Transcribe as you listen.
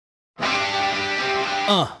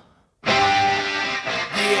Yeah.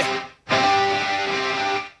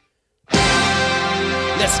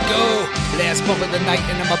 Let's go. Last bump of the night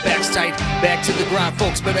and my back's tight. Back to the grind,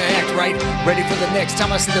 folks, better act right. Ready for the next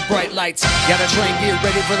time I see the bright lights. Gotta train gear,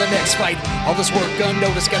 ready for the next fight. All this work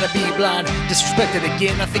unnoticed, gotta be blind. Disrespected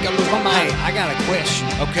again, I think I lose my mind. Hey, I got a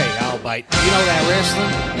question. Okay, I'll bite. You know that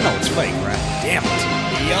wrestling? You know it's fake, right? Damn it.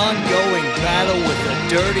 The ongoing battle with the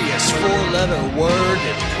dirtiest four-letter word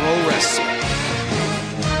in pro wrestling.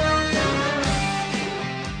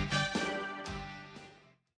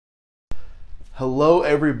 Hello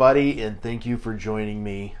everybody, and thank you for joining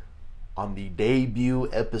me on the debut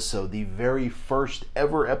episode, the very first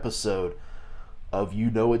ever episode of You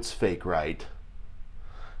Know It's Fake, Right?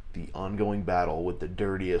 The ongoing battle with the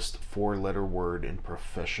dirtiest four-letter word in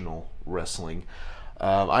professional wrestling.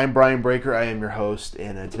 I'm Brian Breaker, I am your host,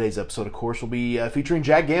 and today's episode, of course, will be featuring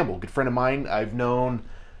Jack Gamble, a good friend of mine. I've known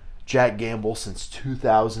Jack Gamble since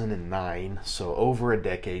 2009, so over a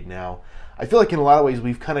decade now. I feel like in a lot of ways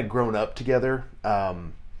we've kind of grown up together.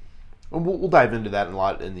 We'll dive into that a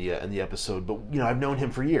lot in the episode. But you know, I've known him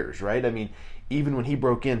for years, right? I mean, even when he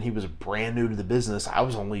broke in, he was brand new to the business. I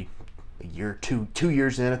was only a year, two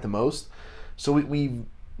years in at the most. So we've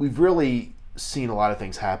really seen a lot of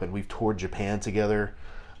things happen. We've toured Japan together.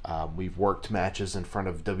 We've worked matches in front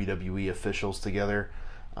of WWE officials together.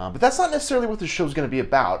 But that's not necessarily what the show's going to be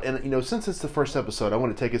about. And, you know, since it's the first episode, I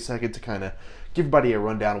want to take a second to kind of give everybody a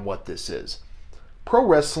rundown of what this is. Pro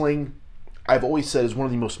wrestling, I've always said, is one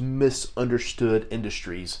of the most misunderstood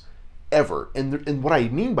industries ever. And what I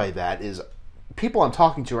mean by that is people I'm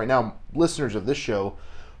talking to right now, listeners of this show,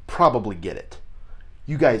 probably get it.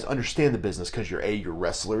 You guys understand the business because you're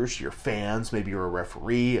wrestlers, you're fans, maybe you're a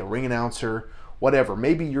referee, a ring announcer, whatever.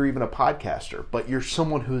 Maybe you're even a podcaster, but you're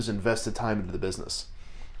someone who's invested time into the business.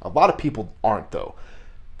 A lot of people aren't, though.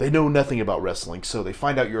 They know nothing about wrestling, so they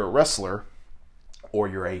find out you're a wrestler, or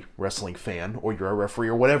you're a wrestling fan, or you're a referee,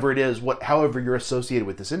 or whatever it is, however you're associated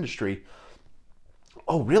with this industry.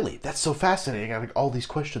 Oh, really? That's so fascinating. I have all these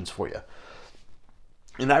questions for you.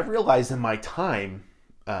 And I've realized in my time,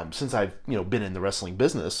 since I've been in the wrestling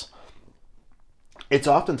business, it's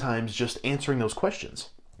oftentimes just answering those questions.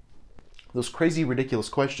 Those crazy, ridiculous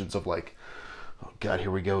questions of like, oh God,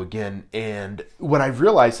 here we go again. And what I've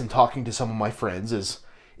realized in talking to some of my friends is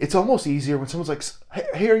it's almost easier when someone's like,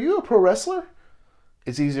 hey, are you a pro wrestler?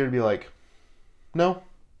 It's easier to be like, no,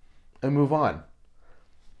 and move on.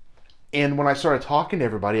 And when I started talking to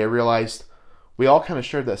everybody, I realized we all kind of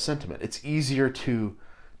shared that sentiment. It's easier to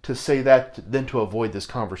say that than to avoid this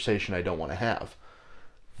conversation I don't want to have.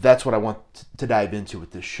 That's what I want to dive into with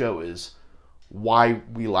this show is why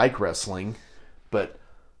we like wrestling, but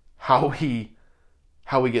how we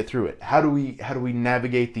get through it. How do we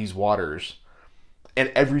navigate these waters? And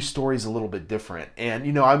every story is a little bit different. And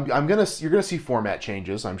you're gonna see format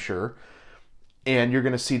changes, I'm sure, and you're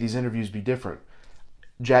gonna see these interviews be different.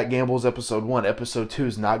 Jack Gamble's episode 1, episode 2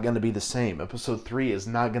 is not gonna be the same. Episode 3 is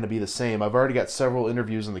not gonna be the same. I've already got several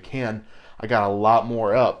interviews in the can. I got a lot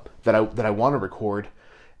more up that I want to record,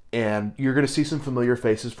 and you're gonna see some familiar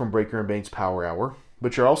faces from Breaker and Bane's Power Hour,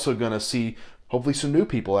 but you're also gonna see hopefully some new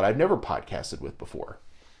people that I've never podcasted with before.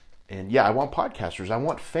 And yeah, I want podcasters, I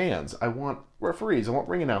want fans, I want referees, I want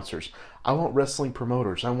ring announcers, I want wrestling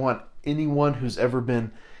promoters, I want anyone who's ever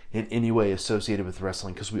been in any way associated with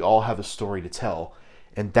wrestling, because we all have a story to tell.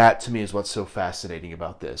 And that to me is what's so fascinating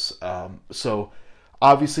about this. So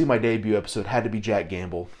obviously my debut episode had to be Jack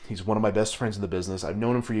Gamble. He's one of my best friends in the business. I've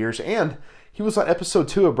known him for years, and he was on episode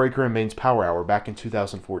 2 of Breaker and Bane's Power Hour back in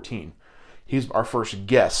 2014. He's our first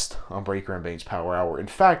guest on Breaker and Bane's Power Hour. In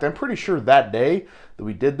fact, I'm pretty sure that day that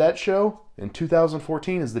we did that show in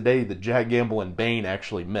 2014 is the day that Jack Gamble and Bane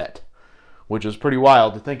actually met, which is pretty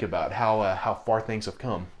wild to think about how far things have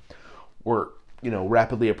come. We're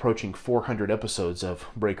rapidly approaching 400 episodes of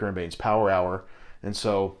Breaker and Bane's Power Hour, and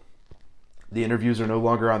so the interviews are no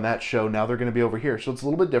longer on that show. Now they're going to be over here, so it's a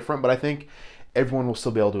little bit different, but I think everyone will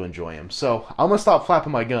still be able to enjoy them. So I'm going to stop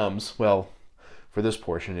flapping my gums, well, for this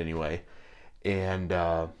portion anyway. And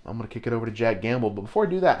I'm going to kick it over to Jack Gamble. But before I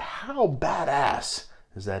do that, how badass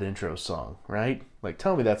is that intro song, right? Like,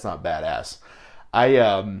 tell me that's not badass.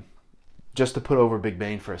 Just to put over Big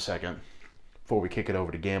Bane for a second, before we kick it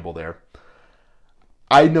over to Gamble there,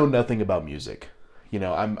 I know nothing about music.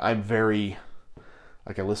 I'm very,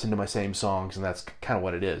 I listen to my same songs, and that's kind of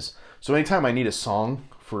what it is. So anytime I need a song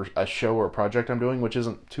for a show or a project I'm doing, which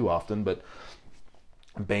isn't too often, but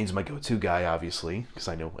Bane's my go-to guy, obviously, because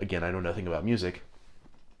I know nothing about music.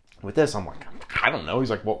 With this, I'm like, I don't know. He's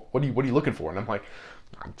like, well, what are you looking for? And I'm like,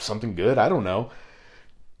 something good? I don't know.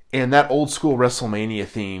 And that old school WrestleMania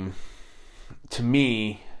theme to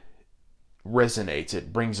me, resonates.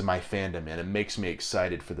 It brings my fandom in. It makes me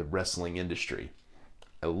excited for the wrestling industry.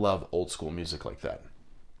 I love old school music like that.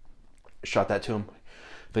 Shot that to him.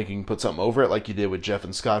 Think you can put something over it like you did with Jeff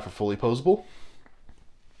and Scott for Fully Posable?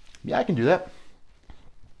 Yeah, I can do that.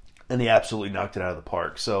 And he absolutely knocked it out of the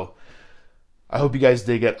park. So I hope you guys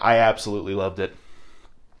dig it. I absolutely loved it.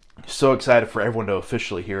 So excited for everyone to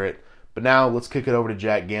officially hear it. But now let's kick it over to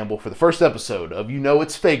Jack Gamble for the first episode of You Know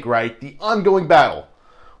It's Fake, Right? The ongoing battle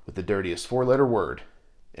with the dirtiest four-letter word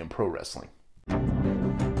in pro wrestling.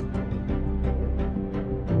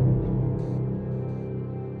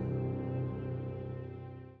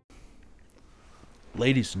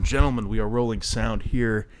 Ladies and gentlemen, we are rolling sound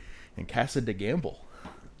here in Casa de Gamble.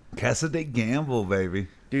 Casa de Gamble, baby.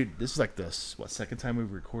 Dude, this is like the second time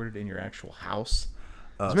we've recorded in your actual house?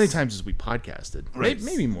 As many times as we podcasted. Right.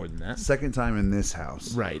 Maybe more than that. Second time in this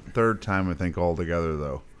house. Right. Third time, I think, altogether,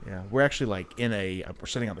 though. Yeah, we're actually like we're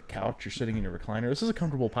sitting on the couch. You're sitting in your recliner. This is a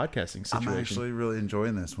comfortable podcasting situation. I'm actually really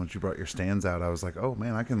enjoying this. Once you brought your stands out, I was like, oh,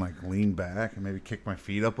 man, I can like lean back and maybe kick my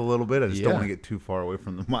feet up a little bit. I just don't want to get too far away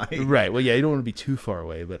from the mic. Right. Well, yeah, you don't want to be too far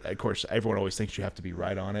away. But, of course, everyone always thinks you have to be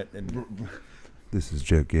right on it. And this is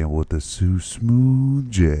Jack Gamble with the Sue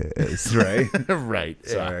Smooth Jazz, right? Right.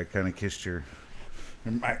 Sorry, Yeah. I kind of kissed your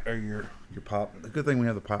pop. A good thing we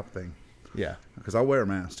have the pop thing. Yeah. Because I'll wear a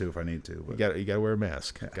mask, too, if I need to. But. You gotta wear a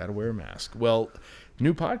mask. Yeah. Gotta wear a mask. Well,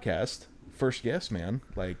 new podcast, first guest, man.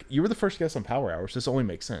 Like, you were the first guest on Power Hours. This only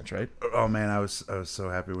makes sense, right? Oh, man, I was so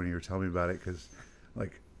happy when you were telling me about it because,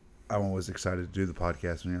 like, I'm always excited to do the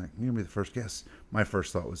podcast. And you're like, you're going to be the first guest. My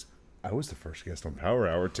first thought was, I was the first guest on Power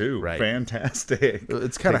Hour, too. Right. Fantastic.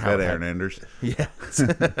 It's kind of how that, Aaron Enders. Yeah.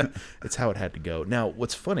 It's how it had to go. Now,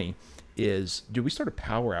 what's funny is, dude, we started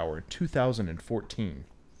Power Hour in 2014.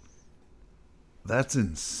 That's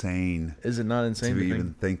insane. Is it not insane to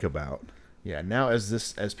even think about? Yeah. Now,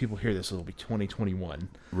 as people hear this, it'll be 2021.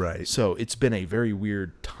 Right. So it's been a very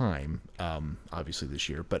weird time, obviously this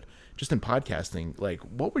year. But just in podcasting, like,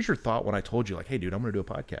 what was your thought when I told you, like, hey, dude, I'm going to do a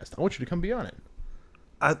podcast. I want you to come be on it.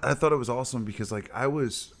 I thought it was awesome because, like, I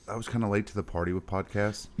was kind of late to the party with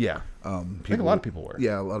podcasts. Yeah. I think a lot of people were.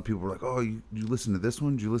 Yeah, a lot of people were like, "Oh, you listen to this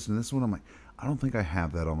one? Did you listen to this one?" I'm like, "I don't think I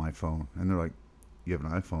have that on my phone." And they're like, "You have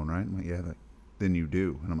an iPhone, right?" I'm like, "Yeah." Like, then you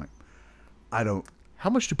do. And I'm like, "I don't."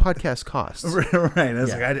 How much do podcasts cost? Right. I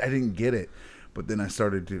was like, I didn't get it. But then I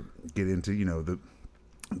started to get into,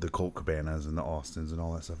 the Colt Cabanas and the Austins and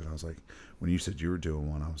all that stuff. And I was like, when you said you were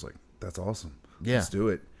doing one, I was like, that's awesome. Yeah. Let's do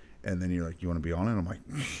it. And then you're like, you want to be on it? I'm like,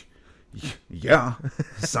 yeah,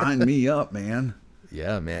 sign me up, man.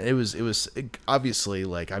 Yeah, man. It was obviously,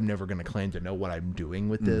 like, I'm never going to claim to know what I'm doing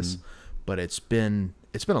with this, but it's been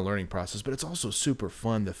a learning process, but it's also super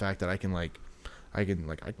fun. The fact that I'm going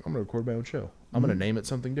to record my own show. I'm going to name it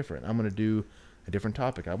something different. I'm going to do a different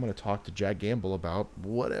topic. I'm going to talk to Jack Gamble about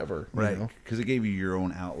whatever. Right. Because it gave you your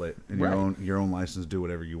own outlet and your own license to do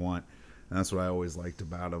whatever you want. And that's what I always liked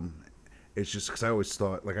about them. It's just because I always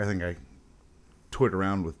thought, like, I think I toyed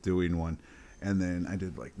around with doing one, and then I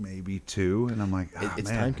did, like, maybe two, and I'm like, it's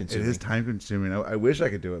man, time-consuming. It is time-consuming. I wish I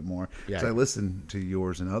could do it more. Yeah. Because I listen to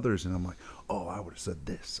yours and others, and I'm like, oh, I would have said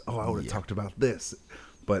this. Oh, I would have talked about this.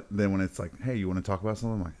 But then when it's like, hey, you want to talk about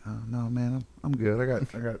something? I'm like, oh, no, man, I'm good. I got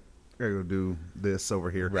to go do this over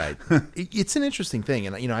here. Right. It's an interesting thing,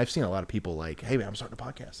 and, I've seen a lot of people like, hey, man, I'm starting a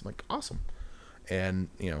podcast. I'm like, awesome. And,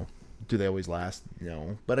 do they always last?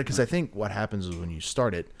 No. But because I think what happens is when you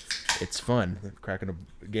start it, it's fun. Cracking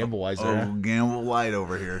a Gamble Wise there. Oh, Gamble Light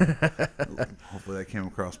over here. Hopefully that came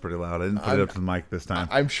across pretty loud. I didn't put it up to the mic this time.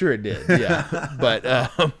 I'm sure it did, yeah. But,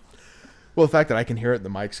 well, the fact that I can hear it, the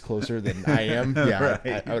mic's closer than I am, yeah,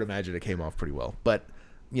 right. I would imagine it came off pretty well. But,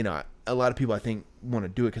 a lot of people, I think, want to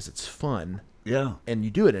do it because it's fun. Yeah. And you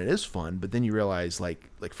do it and it is fun, but then you realize, like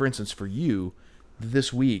for instance, for you,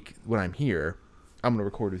 this week when I'm here, I'm going to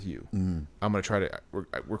record with you. I'm going to try to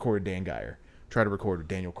record with Dan Geyer, try to record with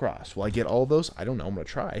Daniel Cross. Will I get all of those? I don't know. I'm going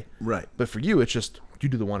to try. Right. But for you, it's just you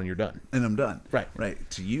do the one and you're done. And I'm done. Right. Right.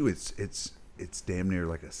 To you, it's damn near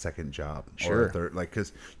like a second job. Sure. Or a third, like,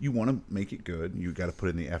 because you want to make it good. You got to put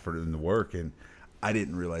in the effort and the work. And I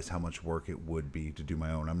didn't realize how much work it would be to do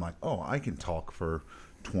my own. I'm like, oh, I can talk for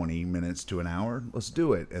 20 minutes to an hour. Let's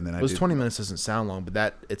do it. And then those 20 minutes doesn't sound long,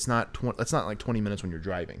 but it's not like 20 minutes when you're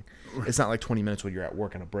driving. Right. It's not like 20 minutes when you're at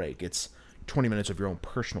work on a break. It's 20 minutes of your own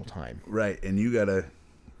personal time. Right. And you got to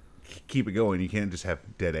keep it going. You can't just have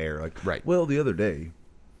dead air. Like, right. Well, the other day,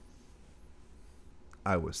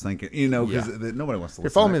 I was thinking, because nobody wants to listen.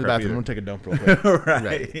 You're following me in the bathroom. I'm going to take a dump real quick.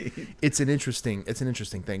 Right. It's an interesting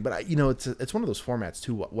thing. But, it's one of those formats,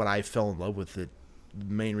 too, what I fell in love with. The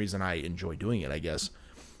main reason I enjoy doing it, I guess,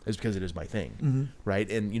 is because it is my thing, right?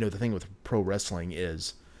 And, the thing with pro wrestling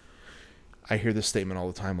is I hear this statement all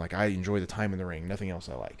the time, like, I enjoy the time in the ring, nothing else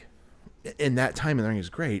I like. And that time in the ring is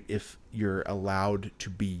great if you're allowed to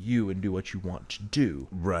be you and do what you want to do.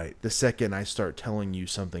 Right. The second I start telling you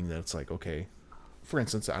something that's like, okay, for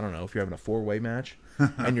instance, I don't know, if you're having a 4-way match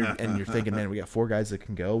and you're thinking, man, we got 4 guys that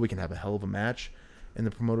can go, we can have a hell of a match. And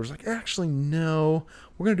the promoter's like, actually, no,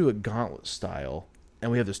 we're going to do it gauntlet style. And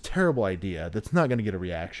we have this terrible idea that's not going to get a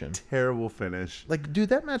reaction. Terrible finish. Like, dude,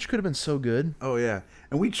 that match could have been so good. Oh, yeah.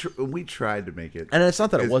 And we tried to make it. And it's not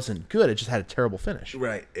that it wasn't good. It just had a terrible finish.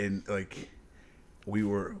 Right. And, like,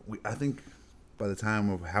 I think by the time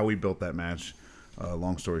of how we built that match,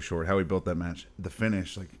 long story short, how we built that match, the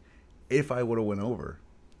finish, like, if I would have went over,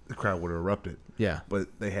 the crowd would have erupted. Yeah. But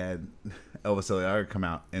they had Elvis Eliaga come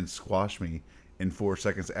out and squash me in 4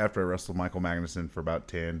 seconds after I wrestled Michael Magnuson for about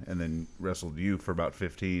 10 and then wrestled you for about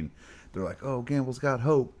 15. They're like, oh, Gamble's got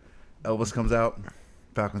hope. Elvis comes out,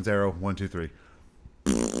 Falcon's Arrow, 1, 2, 3.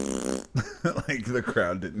 Like, the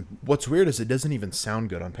crowd didn't. What's weird is it doesn't even sound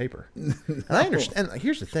good on paper. And I understand. And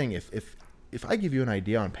here's the thing. If I give you an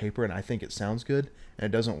idea on paper and I think it sounds good and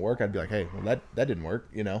it doesn't work, I'd be like, hey, well, that didn't work,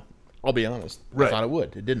 I'll be honest. Right. I thought it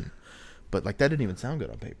would. It didn't. But, like, that didn't even sound good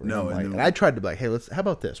on paper. No. And I tried to be like, hey, how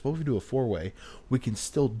about this? What if we do a 4-way? We can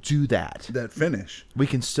still do that. That finish. We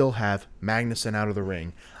can still have Magnuson out of the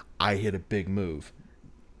ring. I hit a big move.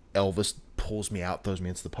 Elvis pulls me out, throws me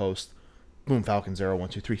into the post. Boom, Falcon's Arrow, 1,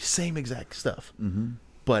 2, 3. Same exact stuff. Mm-hmm.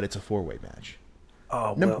 But it's a 4-way match.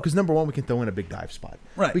 Oh, well. Because number one, we can throw in a big dive spot.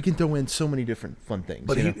 Right. We can throw in so many different fun things.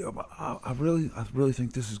 But I really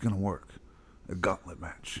think this is going to work. A gauntlet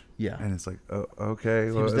match. Yeah. And it's like, oh, okay.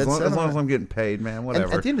 Well, Seems as dead long set as I'm getting paid, man, whatever.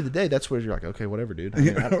 And at the end of the day, that's where you're like, okay, whatever, dude. I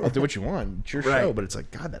mean, I'll do what you want. It's your Right. show. But it's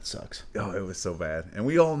like, God, that sucks. Oh, it was so bad. And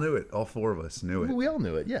we all knew it. All 4 of us knew it. We all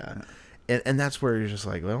knew it, yeah. And that's where you're just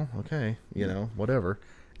like, well, okay, whatever.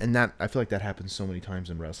 And that I feel like that happens so many times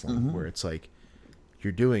in wrestling where it's like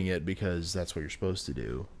you're doing it because that's what you're supposed to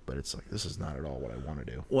do, but it's like this is not at all what I want to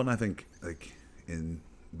do. Well, and I think like in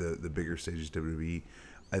the bigger stages of WWE,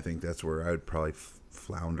 I think that's where I would probably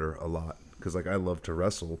flounder a lot because like I love to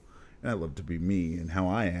wrestle and I love to be me and how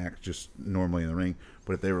I act just normally in the ring.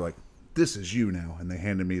 But if they were like, this is you now, and they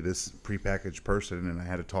handed me this prepackaged person and I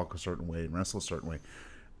had to talk a certain way and wrestle a certain way,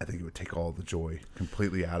 I think it would take all the joy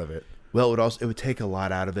completely out of it. Well, it would take a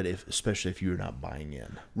lot out of it, especially if you're not buying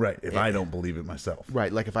in. Right. If I don't believe it myself.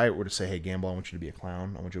 Right. Like if I were to say, hey, Gamble, I want you to be a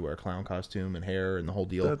clown. I want you to wear a clown costume and hair and the whole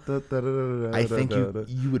deal. I think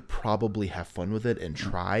you would probably have fun with it and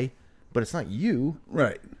try, but it's not you.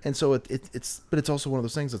 Right. And so it's also one of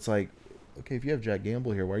those things that's like, okay, if you have Jack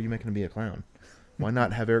Gamble here, why are you making him be a clown? Why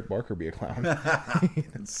not have Eric Barker be a clown?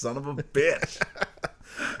 Son of a bitch.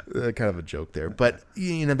 Kind of a joke there, but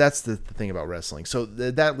that's the thing about wrestling. So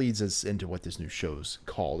that leads us into what this new show's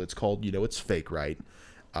called. It's called It's Fake, right?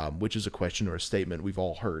 Which is a question or a statement we've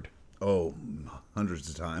all heard. Oh, hundreds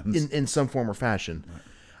of times in some form or fashion.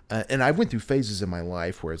 Right. And I went through phases in my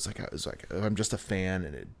life where it's like I'm just a fan,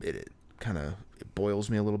 and it kind of boils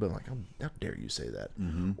me a little bit. Like, how dare you say that?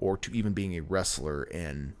 Mm-hmm. Or to even being a wrestler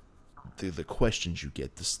and the questions you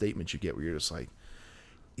get, the statements you get, where you're just like,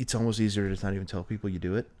 it's almost easier to just not even tell people you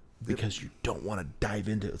do it because you don't want to dive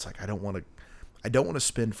into it. It's like I don't want to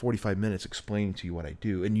spend 45 minutes explaining to you what I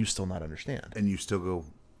do and you still not understand. And you still go,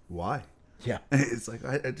 why? Yeah. It's like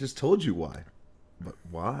I just told you why, but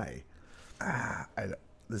why?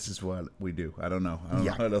 This is what we do. I don't know. I don't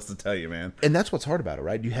know what else to tell you, man. And that's what's hard about it,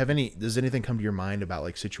 right? Does anything come to your mind about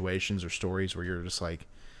like situations or stories where you're just like,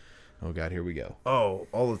 oh God, here we go? Oh,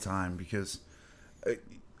 all the time because.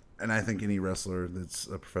 And I think any wrestler that's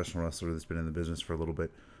a professional wrestler that's been in the business for a little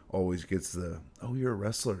bit always gets oh, you're a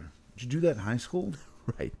wrestler. Did you do that in high school?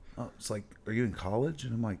 Right. Oh, it's like, are you in college?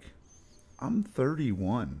 And I'm like, I'm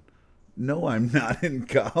 31. No, I'm not in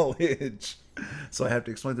college. So I have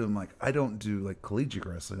to explain to them, like, I don't do like collegiate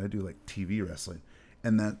wrestling. I do like TV wrestling.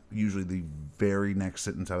 And that usually the very next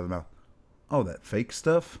sentence out of the mouth, oh, that fake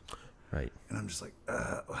stuff? Right. And I'm just like,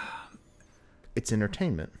 it's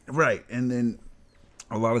entertainment. Right. And then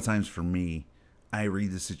a lot of times for me, I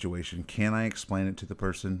read the situation. Can I explain it to the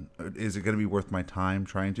person? Is it going to be worth my time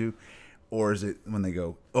trying to? Or is it when they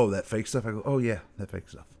go, oh, that fake stuff? I go, oh, yeah, that fake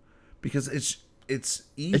stuff. Because it's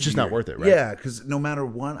easier. It's just not worth it, right? Yeah, because no matter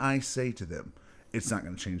what I say to them, it's not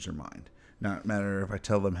going to change their mind. Not matter if I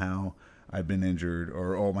tell them how I've been injured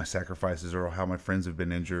or all my sacrifices or how my friends have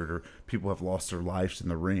been injured or people have lost their lives in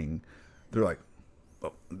the ring. They're like,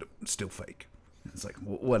 oh, it's still fake. It's like,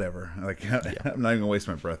 whatever. Like, I'm not even going to waste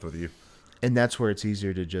my breath with you. And that's where it's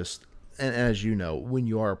easier to just, and as you know, when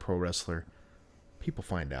you are a pro wrestler, people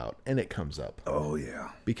find out and it comes up. Oh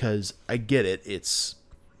yeah. Because I get it. It's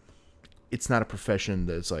not a profession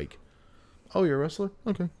that's like, oh, you're a wrestler?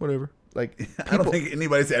 Okay, whatever. Like, people, I don't think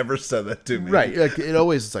anybody's ever said that to me. right? Like, it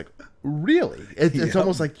always is like, really? It's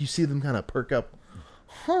almost like you see them kind of perk up,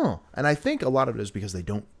 huh? And I think a lot of it is because they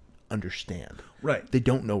don't understand. Right. They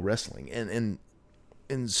don't know wrestling, and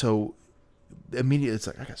so immediately it's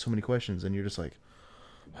like, I got so many questions, and you're just like,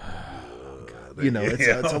 oh, God. You know,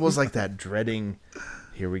 it's almost like that dreading.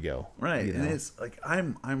 Here we go. Right. You know? And it's like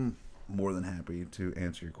I'm more than happy to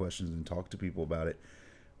answer your questions and talk to people about it,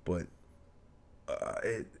 but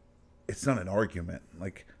it's not an argument.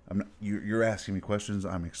 Like, you're asking me questions,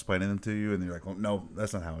 I'm explaining them to you, and you're like, well, no,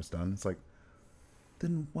 that's not how it's done. It's like,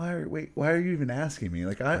 then why are you even asking me?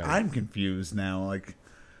 Like, I'm confused now. Like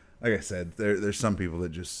I said, there's some people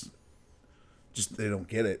that just they don't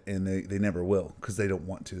get it, and they never will, because they don't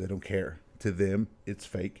want to. They don't care. To them, it's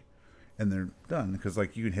fake, and they're done. Because,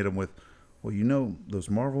 like, you can hit them with, well, you know those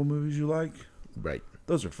Marvel movies you like? Right.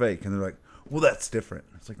 Those are fake. And they're like, well, that's different.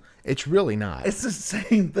 It's like, It's really not. it's the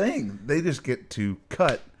same thing. They just get to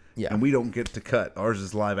cut, and we don't get to cut. Ours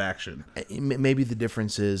is live action. Maybe the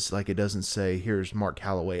difference is, like, it doesn't say, here's Mark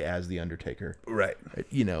Calloway as the Undertaker. Right.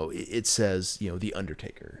 You know, it says, you know, the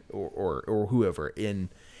Undertaker or whoever. And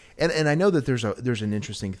I know that there's an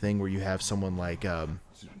interesting thing where you have someone like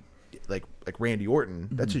Randy Orton.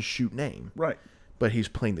 That's his shoot name. Right. But he's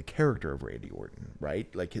playing the character of Randy Orton, right?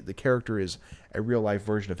 Like, the character is a real life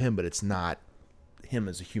version of him, but it's not him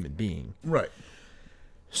as a human being. Right.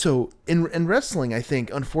 So in wrestling, I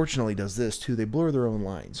think, unfortunately, does this too. They blur their own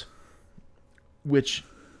lines, which,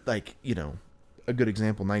 like, you know, a good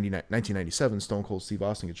example, 1997, Stone Cold Steve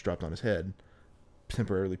Austin gets dropped on his head,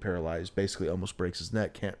 temporarily paralyzed, basically almost breaks his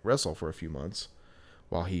neck, can't wrestle for a few months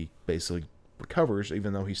while he basically recovers,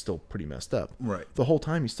 even though he's still pretty messed up. Right. The whole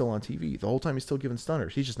time he's still on TV. The whole time he's still giving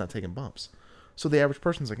stunners. He's just not taking bumps. So the average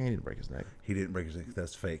person's like, he didn't break his neck. He didn't break his neck.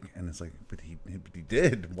 That's fake. And it's like, but he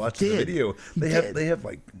did. Watch He the did. video. He They did. have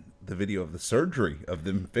like the video of the surgery of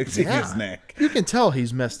them fixing his neck. You can tell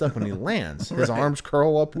he's messed up when he lands. His arms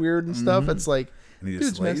curl up weird and stuff. It's like, And he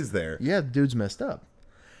just dude's messed- lays there. Yeah, the dude's messed up.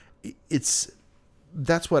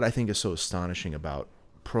 That's what I think is so astonishing about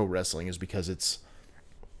pro wrestling, is because it's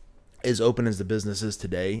as open as the business is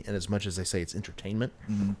today, and as much as they say it's entertainment,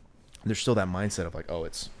 there's still that mindset of like, oh,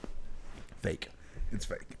 it's fake. It's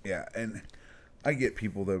fake. Yeah. And I get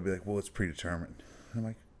people that would be like, well, it's predetermined. And I'm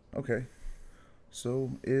like, okay.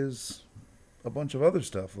 So is a bunch of other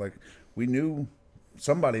stuff. Like,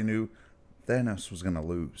 somebody knew Thanos was going to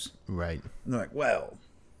lose. Right. And they're like, well,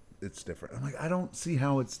 it's different. I'm like, I don't see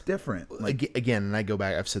how it's different. Like, Again, and I go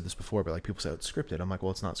back, I've said this before, but like, people say, oh, it's scripted. I'm like,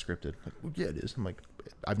 well, it's not scripted. Like, well, yeah, it is. I'm like,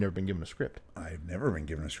 I've never been given a script. I've never been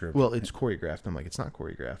given a script. Well, it's choreographed. I'm like, it's not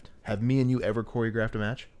choreographed. Have me and you ever choreographed a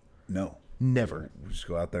match? No. Never. We just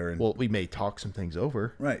go out there and... Well, we may talk some things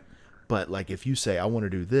over. right. But like, if you say, I want to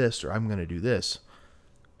do this, or I'm going to do this,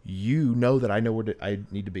 you know that I know where I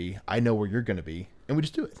need to be. I know where you're going to be, and we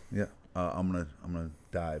just do it. Yeah. I'm gonna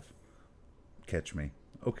dive. Catch me.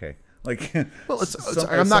 Okay. Like, Well,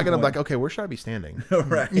 I'm not going to be like, okay, where should I be standing?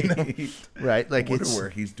 right. You know? Right. Like, I wonder it's where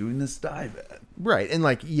he's doing this dive at. right. And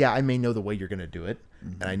like, yeah, I may know the way you're going to do it,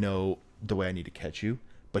 and I know the way I need to catch you.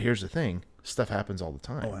 But here's the thing: stuff happens all the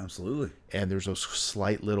time. Oh, absolutely. And there's those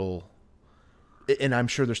slight little, and I'm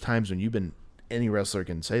sure there's times when any wrestler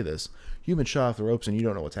can say this, you've been shot off the ropes and you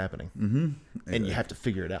don't know what's happening. Mm-hmm. And you have to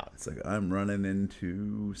figure it out. It's like, I'm running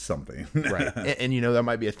into something. Right. And you know, that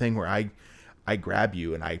might be a thing where I grab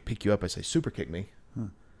you and I pick you up, I say, super kick me.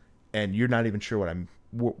 And you're not even sure where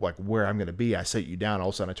I'm going to be. I set you down. All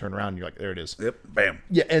of a sudden I turn around and you're like, there it is. Yep. Bam.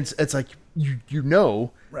 Yeah. And it's like, you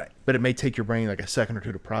know, Right. But it may take your brain like a second or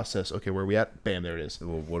two to process. Okay, where are we at? Bam, there it is.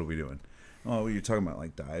 Well, what are we doing? Oh, you're talking about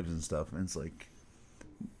like dives and stuff. And it's like,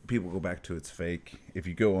 people go back to it's fake. If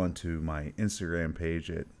you go onto my Instagram page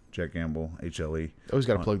at Jack Gamble, HLE. Always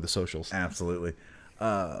got to plug the socials. Absolutely.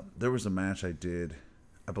 There was a match I did.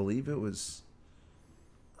 I believe it was,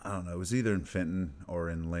 I don't know, it was either in Fenton or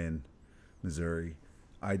in Lynn, Missouri.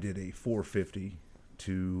 I did a 450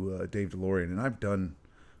 to Dave DeLorean, and I've done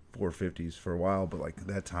 450s for a while, but like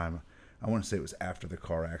that time, I want to say it was after the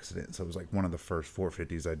car accident, so it was like one of the first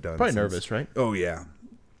 450s I'd done. Probably nervous, right? Oh, yeah.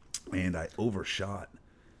 And I overshot,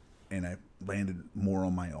 and I landed more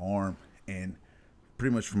on my arm, and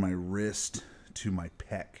pretty much from my wrist to my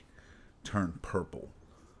pec turned purple.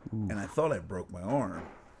 Ooh. And I thought I broke my arm.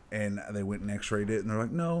 And they went and x-rayed it, and they're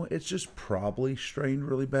like, no, it's just probably strained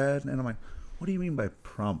really bad. And I'm like, what do you mean by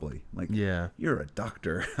probably? Like, yeah, you're a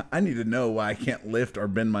doctor. I need to know why I can't lift or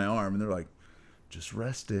bend my arm. And they're like, just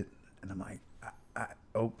rest it. And I'm like,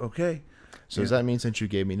 oh, okay. So does that mean since you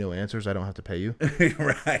gave me no answers, I don't have to pay you?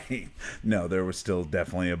 Right. No, there was still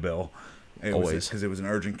definitely a bill. Always. Because it was an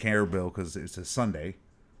urgent care bill because it's a Sunday.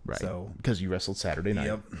 Right. So, because you wrestled Saturday night.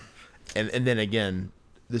 yep. And then again,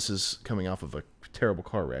 this is coming off of a terrible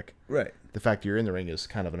car wreck. Right. The fact you're in the ring is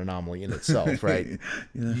kind of an anomaly in itself, right?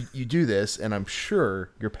 You do this, and I'm sure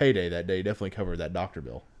your payday that day definitely covered that doctor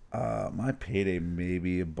bill. My payday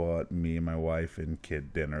maybe bought me and my wife and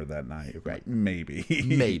kid dinner that night. Right. Maybe.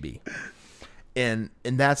 Maybe. And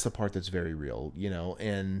that's the part that's very real, you know.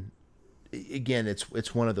 And again,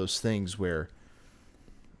 it's one of those things where,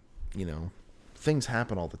 you know, things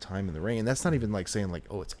happen all the time in the ring, and that's not even like saying like,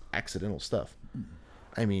 oh, it's accidental stuff.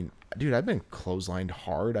 I mean, dude, I've been clotheslined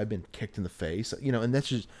hard. I've been kicked in the face, you know, and that's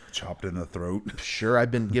just Chopped in the throat. sure.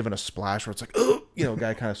 I've been given a splash where it's like, oh, you know, a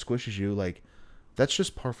guy kind of squishes you. Like, that's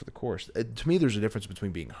just par for the course. To me, there's a difference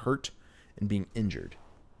between being hurt and being injured.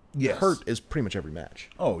 Yes. Hurt is pretty much every match.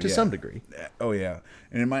 Oh, to yeah. some degree. Oh, yeah.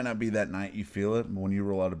 And it might not be that night you feel it, but when you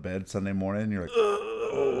roll out of bed Sunday morning, you're like,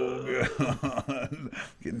 oh, God.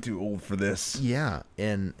 Getting too old for this. Yeah,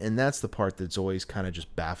 and that's the part that's always kind of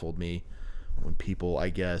just baffled me when people, I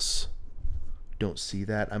guess, don't see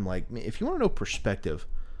that. I'm like, if you want to know perspective,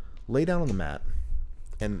 lay down on the mat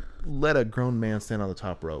and let a grown man stand on the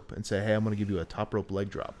top rope and say, hey, I'm going to give you a top rope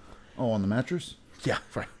leg drop. Oh, on the mattress? Yeah,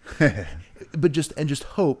 right. But just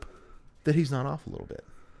hope that he's not off a little bit,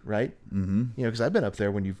 right? Mm-hmm. You know, because I've been up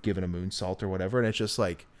there when you've given a moonsault or whatever, and it's just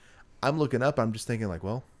like, I'm looking up, I'm just thinking like,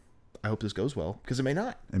 well, I hope this goes well, because it may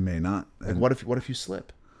not. It may not. Like, what if you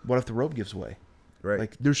slip? What if the rope gives way? Right.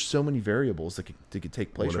 Like, there's so many variables that could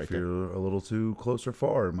take place What right if there. you're a little too close or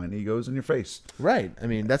far and my knee goes in your face? Right. I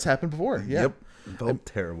mean, that's happened before. Yeah. Yep. It felt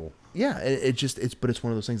terrible. Yeah. But it's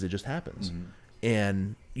one of those things that just happens. Mm-hmm.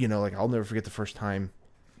 And, you know, like, I'll never forget the first time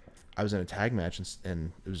I was in a tag match,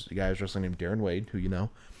 and it was a guy I was wrestling named Darren Wade, who, you know,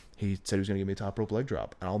 he said he was going to give me a top rope leg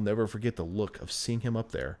drop. And I'll never forget the look of seeing him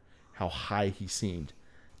up there, how high he seemed.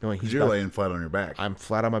 Knowing he's You're laying flat on your back. I'm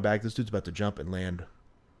flat on my back. This dude's about to jump and land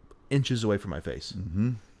inches away from my face.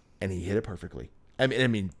 Mm-hmm. And he hit it perfectly. I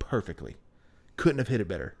mean, perfectly. Couldn't have hit it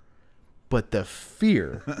better. But the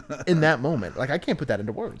fear in that moment, like, I can't put that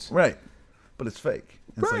into words. Right. But it's fake.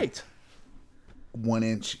 It's Right. Like 1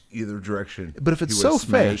 inch either direction. But if it's he so would've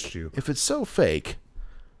smashed fake, you.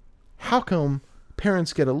 how come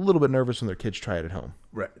parents get a little bit nervous when their kids try it at home?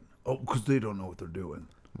 Right. Oh, because they don't know what they're doing.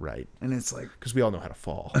 Right. And it's like, Because we all know how to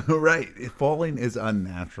fall. right. Falling is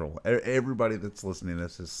unnatural. Everybody that's listening to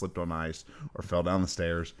this has slipped on ice or fell down the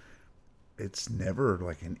stairs. It's never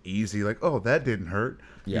like an easy, like, oh, that didn't hurt.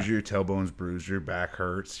 Yeah. Usually your tailbone's bruised, your back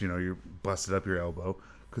hurts, you know, you're busted up your elbow.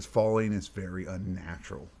 Because falling is very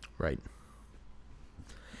unnatural. Right.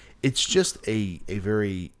 It's just a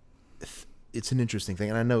very, it's an interesting thing.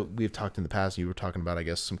 And I know we've talked in the past, you were talking about, I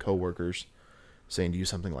guess, some coworkers saying to you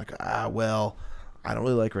something like, well, I don't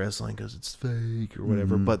really like wrestling because it's fake or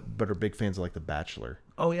whatever, but are big fans of like The Bachelor.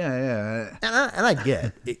 Oh, yeah. And I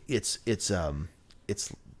get it's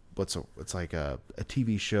like a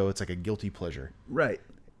TV show. It's like a guilty pleasure. Right.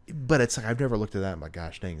 But it's like, I've never looked at that. I'm like,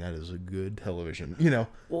 gosh, dang, that is a good television, you know?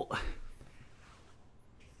 Well,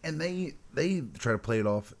 and they try to play it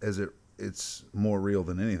off as it's more real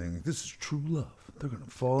than anything. Like, this is true love. They're gonna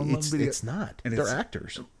fall in love. It's not. And They're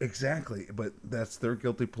actors. Exactly, but that's their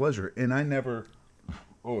guilty pleasure. And I never.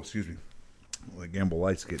 Oh, excuse me. The Gamble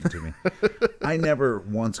Light's getting to me. I never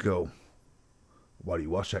once go, why do you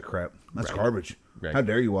watch that crap? That's garbage. Right. How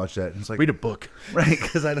dare you watch that? And it's like, Read a book. right?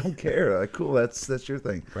 Because I don't care. Like, cool, that's your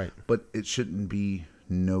thing. Right. But it shouldn't be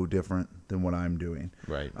no different than what I'm doing.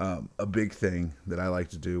 Right. A big thing that I like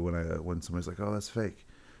to do when somebody's like, oh, that's fake.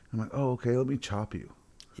 I'm like, oh, okay, let me chop you.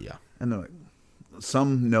 Yeah. And they're like,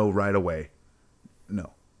 some know right away.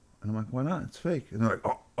 No. And I'm like, why not? It's fake. And they're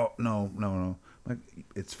like, oh, no. I'm like,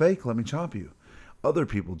 it's fake. Let me chop you. Other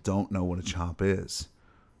people don't know what a chop is.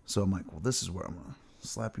 So I'm like, well, this is where I'm going to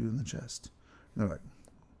slap you in the chest. And they're like,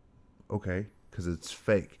 okay, because it's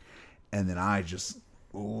fake. And then I just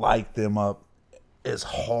light them up as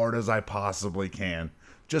hard as I possibly can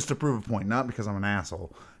just to prove a point. Not because I'm an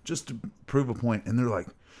asshole, just to prove a point. And they're like,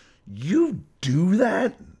 you do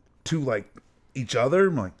that to like each other?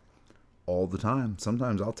 I'm like, all the time.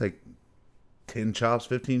 Sometimes I'll take 10 chops,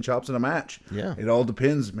 15 chops in a match. Yeah. It all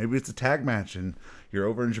depends. Maybe it's a tag match and you're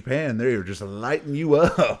over in Japan. They're just lighting you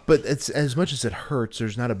up. But it's, as much as it hurts,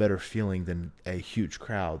 there's not a better feeling than a huge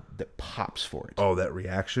crowd that pops for it. Oh, that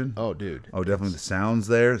reaction? Oh, dude. Oh, definitely the sounds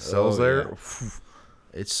there, the cells there. Yeah.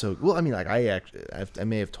 It's so, well, I mean, like, I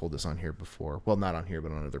may have told this on here before. Well, not on here,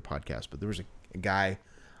 but on another podcast. But there was a guy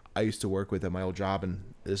I used to work with at my old job,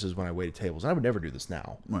 and this is when I waited tables. And I would never do this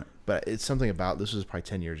now. Right. But it's something about, this was probably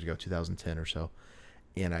 10 years ago, 2010 or so.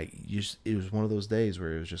 And it was one of those days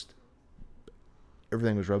where it was just,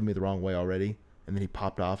 everything was rubbing me the wrong way already. And then he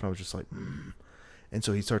popped off, and I was just like, And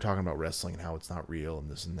so he started talking about wrestling and how it's not real and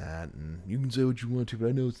this and that. And you can say what you want to, but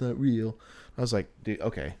I know it's not real. I was like, dude,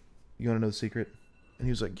 okay, you want to know the secret? And he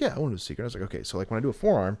was like, yeah, I want to know the secret. I was like, okay, so like when I do a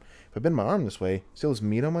forearm, if I bend my arm this way, see all this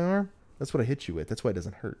meat on my arm? That's what I hit you with. That's why it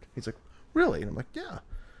doesn't hurt. He's like, really? And I'm like, yeah.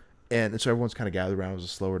 And so everyone's kind of gathered around. It was a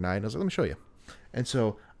slower night. And I was like, let me show you. And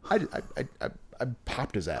so I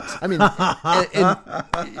popped his ass. I mean,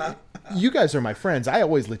 and you guys are my friends. I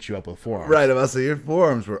always lit you up with forearms. Right, about to say your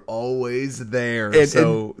forearms were always there. I'm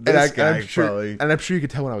sure you could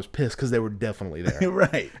tell when I was pissed because they were definitely there.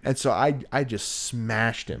 Right. And so I just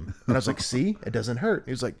smashed him. And I was like, see, it doesn't hurt.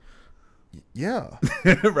 He was like, yeah.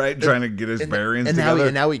 Right, trying to get his bearings and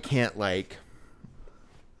together. Now he can't like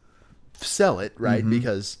sell it, right?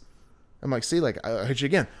 Because I'm like, see, like I hit you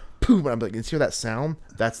again. Boom. I'm like, you hear that sound?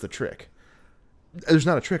 That's the trick. There's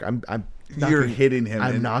not a trick. You're hitting him.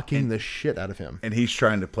 I'm knocking the shit out of him. And he's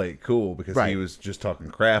trying to play it cool because he was just talking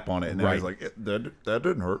crap on it. And I was like, that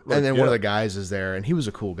didn't hurt. Like, and then one of the guys is there, and he was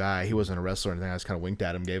a cool guy. He wasn't a wrestler or anything. I just kind of winked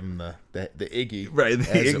at him, gave him the Iggy. Right, the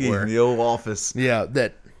Iggy in the old office. Yeah,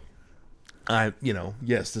 that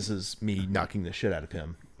yes, this is me knocking the shit out of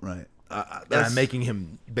him. Right. And I'm making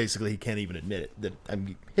him, basically, he can't even admit it, that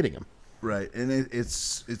I'm hitting him. Right. And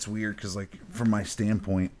it's weird because, like, from my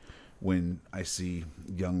standpoint, when I see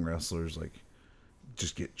young wrestlers like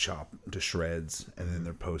just get chopped to shreds and then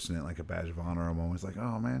they're posting it like a badge of honor, I'm always like,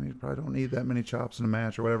 oh man, you probably don't need that many chops in a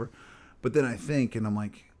match or whatever. But then I think, and I'm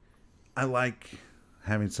like, I like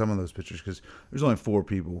having some of those pictures because there's only 4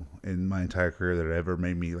 people in my entire career that ever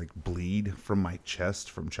made me like bleed from my chest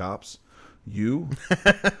from chops. You,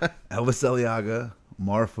 Elvis Eliaga,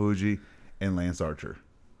 Marufuji, and Lance Archer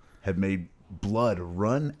have made blood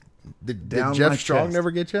run Did down Jeff my Strong chest. never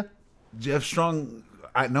get you? Jeff Strong,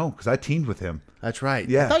 I know, because I teamed with him. That's right.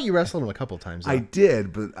 Yeah. I thought you wrestled him a couple of times, though. I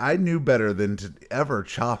did, but I knew better than to ever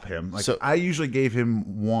chop him. Like, So- I usually gave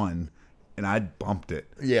him one, and I bumped it.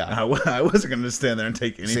 Yeah. I wasn't going to stand there and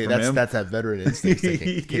take any See, from him. that's that veteran instinct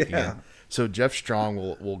kicking Yeah. in. So Jeff Strong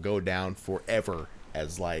will go down forever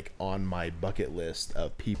as like on my bucket list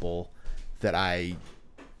of people that I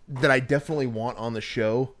definitely want on the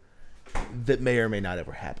show that may or may not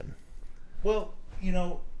ever happen. Well,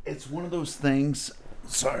 it's one of those things.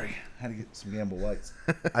 Sorry, I had to get some Gamble Lights.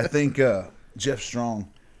 I think Jeff Strong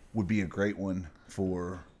would be a great one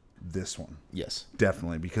for this one. Yes.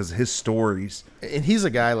 Definitely, because his stories. And he's a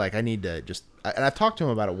guy like I need to just, and I've talked to him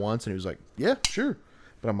about it once, and he was like, "Yeah, sure,"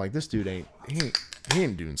 but I'm like, this dude ain't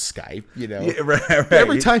doing Skype, Yeah, right.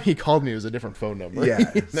 Every time he called me, it was a different phone number. Yeah,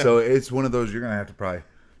 you know? so it's one of those you're gonna have to probably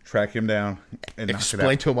track him down and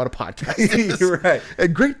Explain to him what a podcast is. You're right.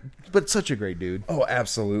 And great, but such a great dude. Oh,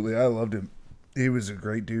 absolutely. I loved him. He was a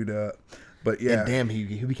great dude. But yeah, And damn, he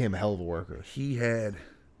became a hell of a worker. he had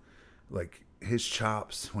like his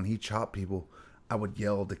chops. When he chopped people, I would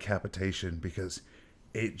yell decapitation because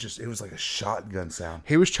it was like a shotgun sound.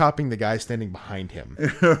 He was chopping the guy standing behind him.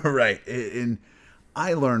 Right. And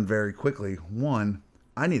I learned very quickly, one,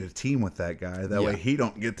 I need a team with that guy. That way he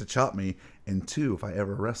don't get to chop me. And 2, if I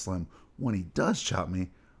ever wrestle him, when he does chop me,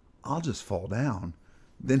 I'll just fall down.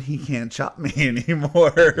 Then he can't chop me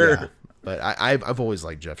anymore. Yeah. But I've always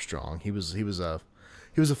liked Jeff Strong. He was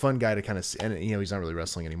a fun guy to kind of see, and he's not really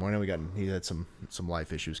wrestling anymore. I know he had some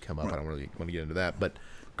life issues come up. I don't really want to get into that, but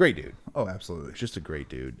great dude. Oh, absolutely. Just a great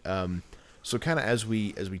dude. So kind of as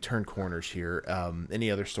we turn corners here, any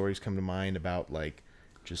other stories come to mind about like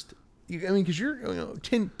just because you're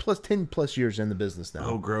 10 plus years in the business now.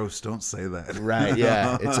 Oh, gross! Don't say that. Right?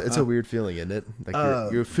 Yeah, it's a weird feeling, isn't it?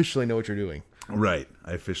 Like you officially know what you're doing. Right.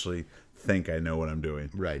 I officially think I know what I'm doing.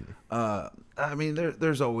 Right. I mean,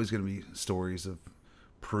 there's always going to be stories of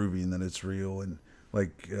proving that it's real, and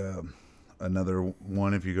like another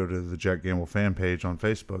one. If you go to the Jack Gamble fan page on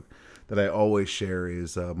Facebook, that I always share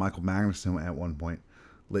is Michael Magnuson at one point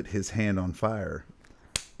lit his hand on fire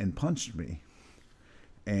and punched me.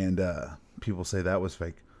 And people say that was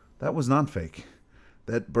fake. That was not fake.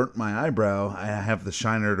 That burnt my eyebrow. I have the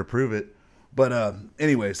shiner to prove it. But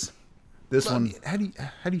anyways, this one. How do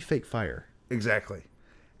you fake fire? Exactly.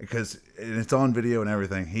 Because it's on video and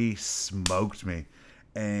everything. He smoked me.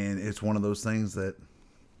 And it's one of those things that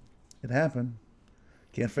it happened.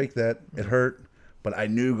 Can't fake that. It hurt. But I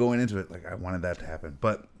knew going into it, like I wanted that to happen.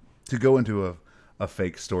 But to go into a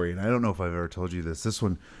fake story, and I don't know if I've ever told you this. This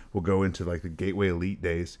one will go into like the Gateway Elite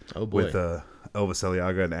days. Oh boy. With Elvis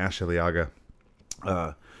Eliaga and Ash Eliaga.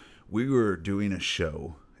 We were doing a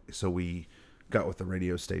show So we got with the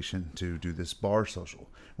radio station to do this bar social.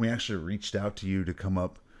 We actually reached out to you to come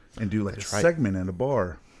up and do like a segment at a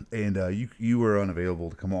bar. And you were unavailable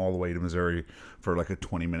to come all the way to Missouri for like a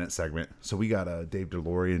 20-minute segment. So we got Dave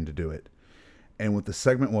DeLorean to do it. And what the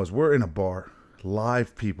segment was, we're in a bar,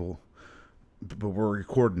 live people, but we're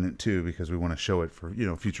recording it too because we want to show it for,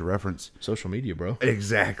 future reference. Social media, bro.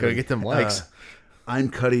 Exactly. Gotta get them likes. I'm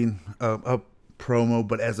cutting a promo,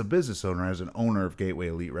 but as a business owner, as an owner of Gateway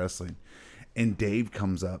Elite Wrestling, and Dave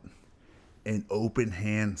comes up and open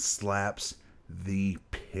hand slaps the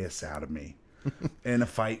piss out of me. And a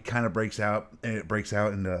fight kind of breaks out, and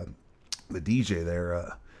the DJ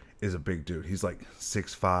there is a big dude. He's like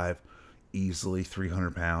 6'5", easily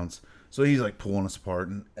 300 pounds. So he's like pulling us apart,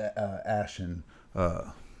 and Ash and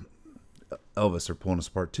Elvis are pulling us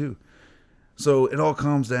apart too. So it all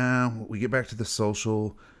calms down. We get back to the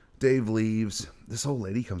social. Dave leaves. This old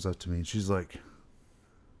lady comes up to me and she's like,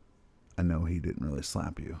 I know he didn't really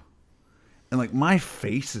slap you. And like my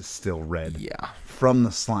face is still red from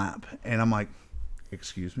the slap. And I'm like,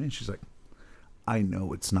 excuse me? And she's like, I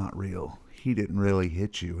know it's not real. He didn't really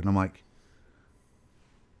hit you. And I'm like,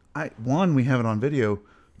 one, we have it on video.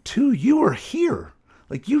 Two, you were here.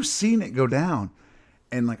 Like you've seen it go down.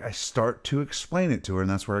 And like I start to explain it to her.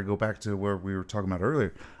 And that's where I go back to where we were talking about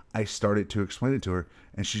earlier. I started to explain it to her.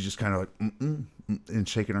 And she's just kind of like, and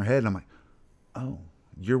shaking her head. And I'm like, oh,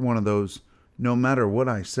 you're one of those, no matter what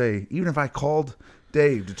I say, even if I called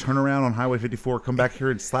Dave to turn around on Highway 54, come back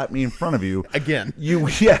here and slap me in front of you. Again. You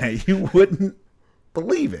wouldn't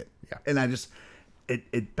believe it. Yeah. And I just,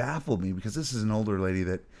 it baffled me because this is an older lady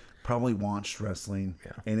that probably watched wrestling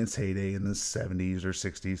in its heyday in the 70s or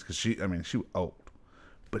 60s. Because she was old.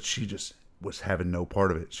 But she just was having no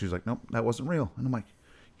part of it. She was like, nope, that wasn't real. And I'm like,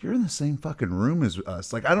 you're in the same fucking room as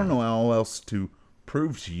us. Like, I don't know how else to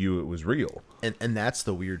prove to you it was real. And that's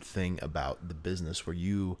the weird thing about the business where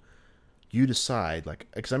you decide, like,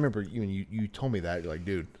 because I remember you told me that, you're like,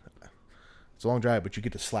 dude, it's a long drive, but you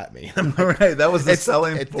get to slap me. I'm like, right, that was the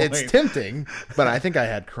selling point. It's tempting, but I think I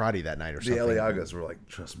had karate that night or something. The Aliagas were like,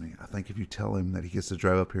 trust me, I think if you tell him that he gets to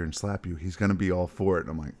drive up here and slap you, he's going to be all for it. And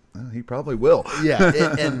I'm like, he probably will. Yeah,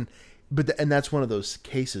 and that's one of those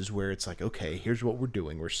cases where it's like, okay, here's what we're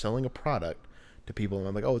doing. We're selling a product to people, and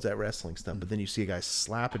I'm like, oh, it's that wrestling stuff. But then you see a guy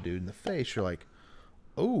slap a dude in the face, you're like,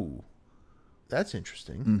 oh, that's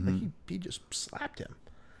interesting. Like he just slapped him.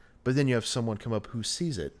 But then you have someone come up who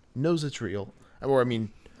sees it, knows it's real, or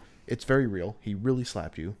it's very real. He really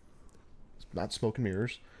slapped you. It's not smoke and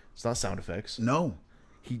mirrors. It's not sound effects. No,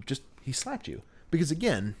 he slapped you. Because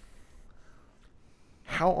again,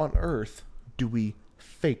 how on earth do we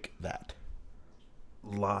fake that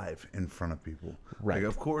live in front of people? Right. Like,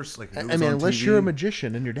 of course, like unless TV, you're a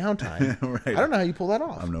magician in your downtime, right. I don't know how you pull that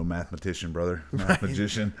off. I'm no mathematician, brother.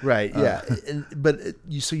 Magician. Right. Yeah.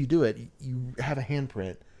 So you do it. You have a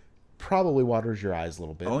handprint. Probably waters your eyes a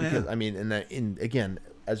little bit. Oh, because, yeah. Again,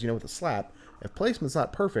 as you know, with the slap, if placement's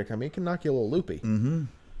not perfect, it can knock you a little loopy. Mm-hmm.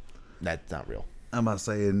 That's not real. I'm about to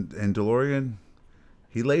say, and DeLorean,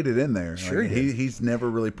 he laid it in there. Sure, like, he's never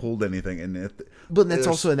really pulled anything. But that's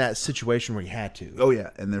also in that situation where he had to. Oh yeah,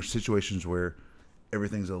 and there's situations where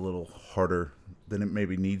everything's a little harder than it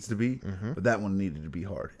maybe needs to be, but that one needed to be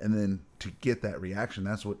hard. And then to get that reaction,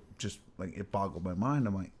 that's what just like it boggled my mind.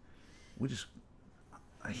 I'm like,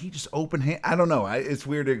 he just open hand. I don't know. It's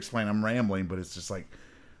weird to explain. I'm rambling, but it's just like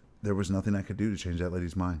there was nothing I could do to change that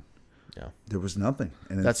lady's mind. Yeah, there was nothing.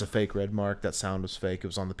 And that's a fake red mark. That sound was fake. It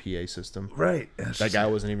was on the PA system. Right. That guy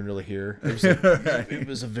wasn't even really here. It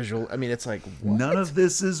was a visual. It's like, what? None of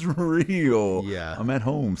this is real. Yeah. I'm at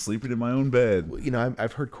home sleeping in my own bed.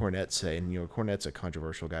 I've heard Cornette say, and Cornette's a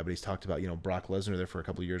controversial guy, but he's talked about, Brock Lesnar there for a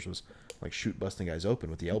couple of years was like busting guys open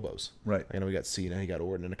with the elbows. Right. I know we got Cena, he got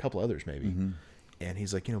Orton, and a couple others maybe. And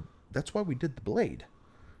he's like, that's why we did the blade,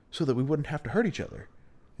 so that we wouldn't have to hurt each other.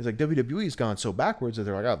 He's like, WWE's gone so backwards that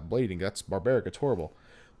they're like, oh, blading, that's barbaric, it's horrible.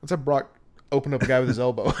 Let's have Brock open up a guy with his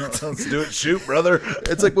elbow. Let's do it, shoot, brother.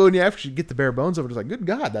 It's like, well, when you actually get the bare bones of it, it's like, good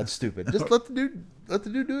God, that's stupid. Just let the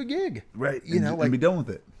dude do a gig. Right. And be done with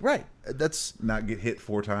it. Right. That's not get hit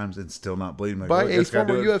 4 times and still not bleeding. Like, by a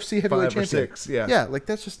former UFC heavyweight champion. 5 or 6, yeah. Yeah, like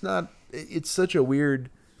that's just not. It's such a weird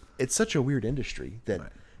industry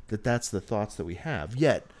that that's the thoughts that we have.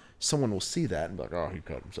 Yet someone will see that and be like, oh, he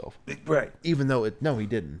cut himself. Right. Even though he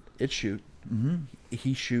didn't. It shoot.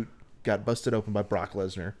 He got busted open by Brock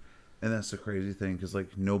Lesnar. And that's the crazy thing, because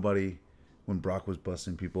like nobody, when Brock was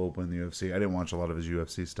busting people open in the UFC, I didn't watch a lot of his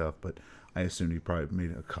UFC stuff, but I assumed he probably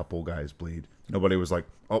made a couple guys bleed. Nobody was like,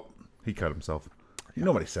 oh, he cut himself.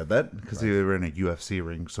 Nobody said that because they were in a UFC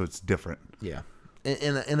ring, so it's different. Yeah,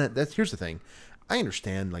 and that's here's the thing. I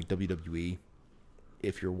understand like WWE,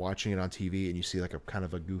 if you're watching it on TV and you see like a kind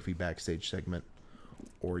of a goofy backstage segment,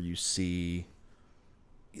 or you see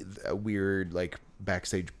a weird like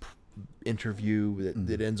backstage interview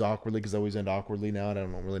that ends awkwardly, because they always end awkwardly now, and I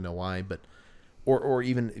don't really know why, but or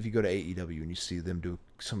even if you go to AEW and you see them do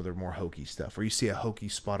some of their more hokey stuff, or you see a hokey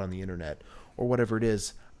spot on the internet or whatever it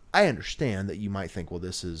is, I understand that you might think, well,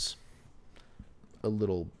 this is a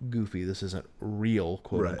little goofy, this isn't real,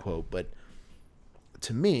 quote unquote, but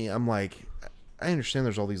to me, I'm like, I understand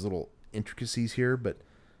there's all these little intricacies here, but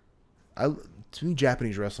to me,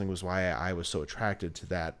 Japanese wrestling was why I was so attracted to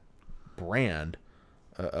that brand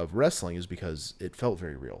of wrestling, is because it felt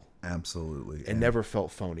very real. Absolutely. It never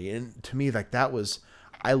felt phony. And to me, like, that was,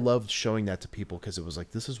 I loved showing that to people, because it was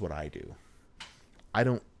like, this is what I do. I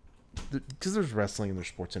don't, because there's wrestling and there's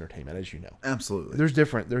sports entertainment, as you know. Absolutely. There's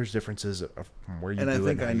differences from where you do it. And I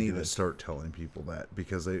think I need to start telling people that,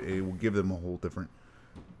 because it will give them a whole different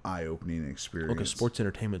eye-opening experience. Because sports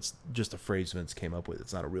entertainment's just a phrase Vince came up with.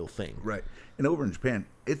 It's not a real thing. Right. And over in Japan,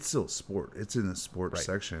 it's still sport. It's in the sports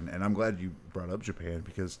section. And I'm glad you brought up Japan,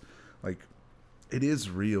 because, like, it is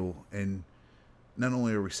real. And not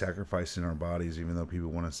only are we sacrificing our bodies, even though people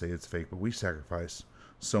want to say it's fake, but we sacrifice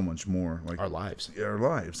so much more. Like Our lives. Our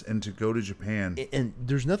lives. And to go to Japan. And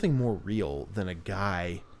there's nothing more real than a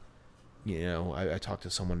guy, you know, I talked to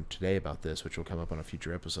someone today about this, which will come up on a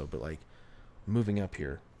future episode, but, like, moving up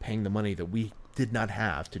here, paying the money that we did not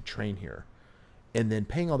have to train here, and then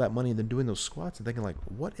paying all that money and then doing those squats and thinking, like,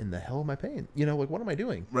 what in the hell am I paying? You know, like, what am I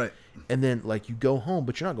doing? Right. And then, like, you go home,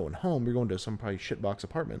 but you're not going home. You're going to some probably shitbox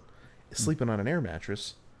apartment, sleeping on an air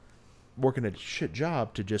mattress, working a shit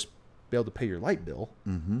job to just be able to pay your light bill.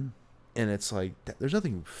 Mm-hmm. And it's like, there's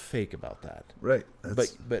nothing fake about that. Right.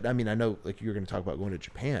 But I mean, I know, like, you're going to talk about going to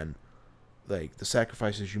Japan, like, the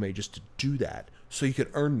sacrifices you made just to do that, so you could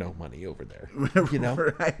earn no money over there. You know,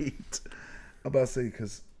 right? I'm about to say,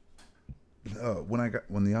 because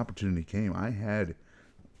when the opportunity came, I had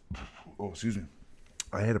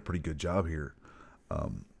a pretty good job here,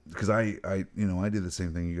 because I did the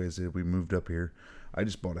same thing you guys did. We moved up here. I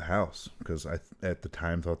just bought a house because I at the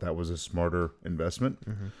time thought that was a smarter investment.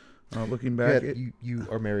 Mm-hmm. Looking back, you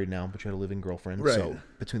are married now, but you had a living girlfriend. Right. So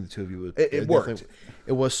between the two of you, it worked.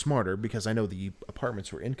 It was smarter, because I know the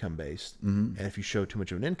apartments were income based, and if you showed too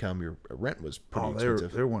much of an income, your rent was pretty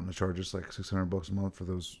expensive. They're wanting to charge us like $600 a month for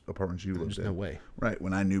those apartments you lived in. There's no way. Right.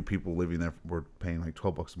 When I knew people living there were paying like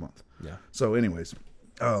 $12 a month. Yeah. So, anyways,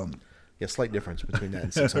 yeah, slight difference between that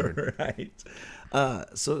and 600. Right.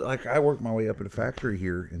 So, like, I worked my way up at a factory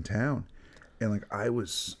here in town, and, like, I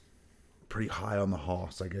was pretty high on the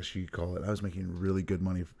hoss, I guess you'd call it. I was making really good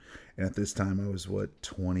money, and at this time I was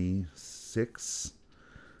 26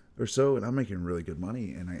 or so, and I'm making really good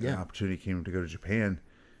money. And an opportunity came to go to Japan,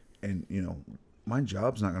 and my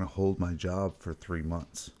job's not going to hold my job for 3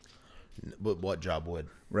 months. But what job would?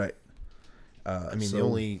 Right. I mean,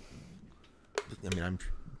 I'm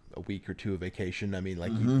a week or two of vacation. I mean,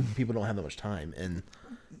 like, people don't have that much time, and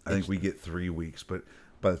I think we get 3 weeks, but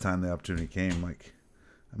by the time the opportunity came, like,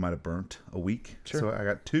 I might have burnt a week. Sure. So I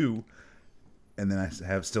got 2, and then I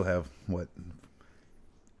still have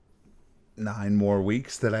 9 more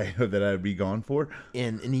weeks that I'd be gone for.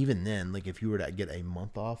 And even then, like, if you were to get a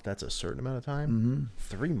month off, that's a certain amount of time. Mm-hmm.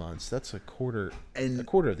 3 months, that's a quarter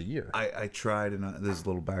of the year. I tried, and there's a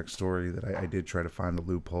little backstory that I did try to find a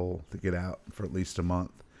loophole to get out for at least a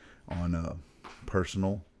month on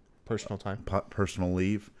personal time, personal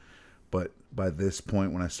leave. But by this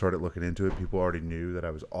point, when I started looking into it, people already knew that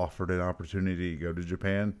I was offered an opportunity to go to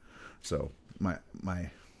Japan. So my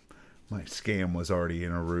scam was already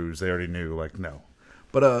in a ruse. They already knew, like, no.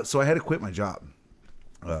 But so I had to quit my job,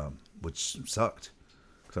 which sucked,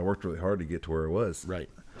 because I worked really hard to get to where I was. Right.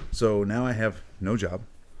 So now I have no job.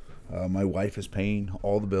 My wife is paying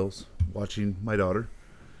all the bills, watching my daughter,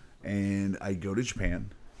 and I go to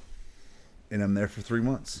Japan, and I'm there for 3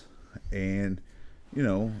 months. And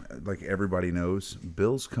like everybody knows,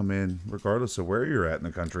 bills come in regardless of where you're at in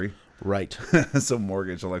the country. Right. So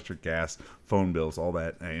mortgage, electric, gas, phone bills, all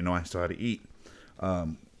that. And, I still had to eat.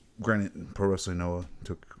 Granted, Pro Wrestling Noah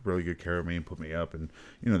took really good care of me and put me up. And,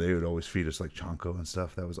 they would always feed us like Chanko and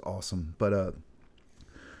stuff. That was awesome. But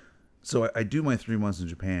so I do my 3 months in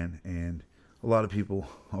Japan. And a lot of people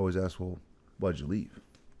always ask, well, why'd you leave?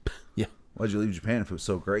 Yeah. Why'd you leave Japan if it was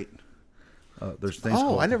so great? There's things.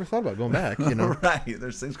 I never thought about going back. Right.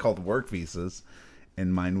 There's things called work visas,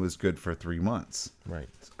 and mine was good for 3 months. Right.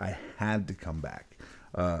 So I had to come back.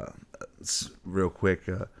 Real quick,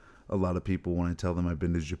 a lot of people, when I tell them I've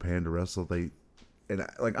been to Japan to wrestle,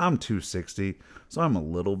 And I'm 260, so I'm a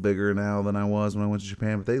little bigger now than I was when I went to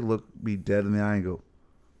Japan. But they look me dead in the eye and go,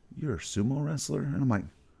 "You're a sumo wrestler?" And I'm like,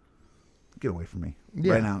 "Get away from me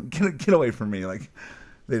right now! Get away from me!" Like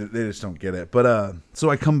they just don't get it. But so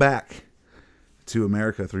I come back to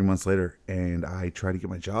America 3 months later, and I try to get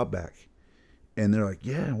my job back, and they're like,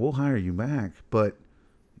 "Yeah, we'll hire you back, but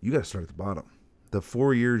you got to start at the bottom. The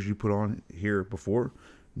 4 years you put on here before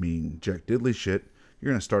mean jack diddly shit.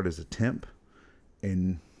 You're gonna start as a temp."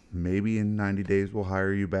 And maybe in 90 days we'll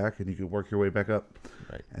hire you back and you can work your way back up.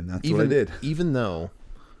 Right. And that's what I did. Even though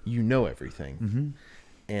you know everything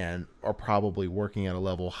and are probably working at a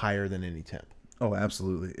level higher than any temp. Oh,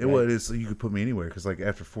 absolutely. Right. Well, it is. You could put me anywhere because, like,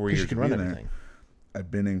 after 4 years you can of run being everything. there,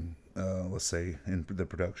 I've been in, let's say, in the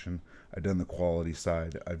production. I've done the quality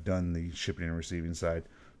side. I've done the shipping and receiving side.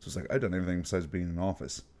 So it's like I've done everything besides being in an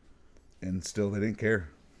office. And still, they didn't care.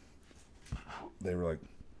 They were like,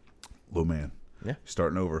 "Little man. Yeah.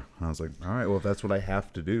 Starting over." And I was like, all right, well, if that's what I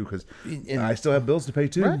have to do, because And- I still have bills to pay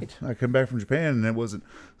too. Right. I come back from Japan and it wasn't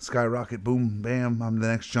skyrocket, boom, bam, I'm the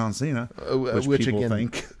next John Cena, which people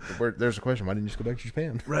think. There's a question. Why didn't you just go back to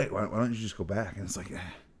Japan? Right. Why don't you just go back? And it's like,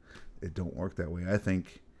 it don't work that way. I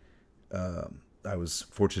think I was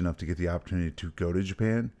fortunate enough to get the opportunity to go to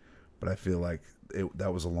Japan, but I feel like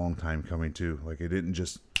that was a long time coming too. Like, it didn't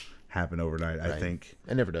just happen overnight. Right. I think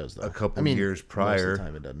It never does, though. a couple years prior. Most of the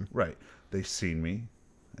time it doesn't. Right. They seen me,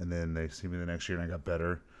 and then they see me the next year, and I got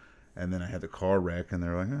better. And then I had the car wreck, and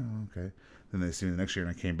they're like, "Oh, okay." Then they see me the next year,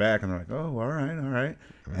 and I came back, and they're like, "Oh, all right." And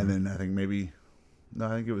then I think I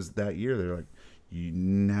think it was that year. They're like, "You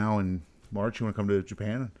now in March, you want to come to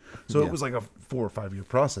Japan?" So it was like a 4 or 5 year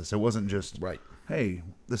process. It wasn't just Right. Hey,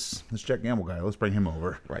 this Jack Gamble guy, let's bring him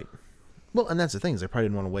over. Right. Well, and that's the thing is they probably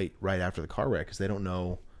didn't want to wait right after the car wreck because they don't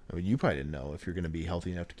know. I mean, you probably didn't know if you're going to be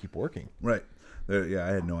healthy enough to keep working. Right. Yeah,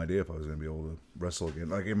 I had no idea if I was going to be able to wrestle again.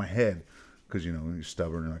 Like, in my head, because, you're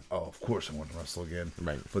stubborn and like, oh, of course I want to wrestle again.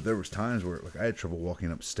 Right. But there was times where, like, I had trouble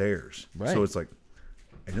walking upstairs. Right. So it's like,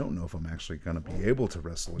 I don't know if I'm actually going to be able to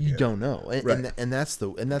wrestle again. You don't know, and, Right. and that's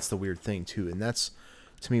the weird thing too, and that's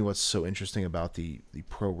to me what's so interesting about the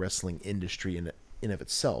pro wrestling industry in of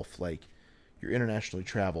itself. Like, you're internationally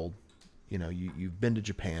traveled, you've been to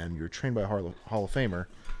Japan, you're trained by a Hall of Famer,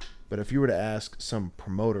 but if you were to ask some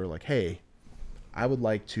promoter like, hey, I would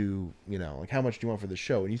like to, like, how much do you want for this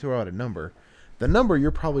show, and you throw out a number, the number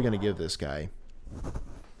you're probably going to give this guy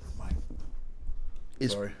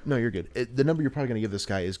is Sorry. no, you're good. The number you're probably going to give this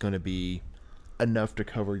guy is going to be enough to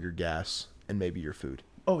cover your gas and maybe your food.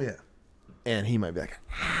 Oh, yeah. And he might be like,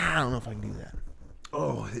 I don't know if I can do that.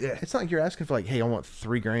 Oh, yeah. It's not like you're asking for like, hey, I want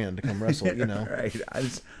 $3,000 to come wrestle, Right. I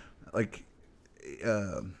just, like,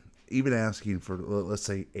 even asking for, let's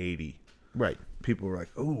say, 80. Right. People were like,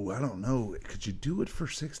 oh, I don't know. Could you do it for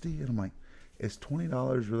 60? And I'm like, is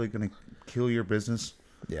 $20 really going to kill your business?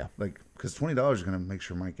 Yeah. Like, because $20 is going to make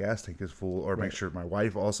sure my gas tank is full, or make sure my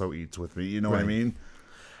wife also eats with me. You know what I Right. mean?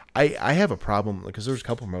 I have a problem because there's a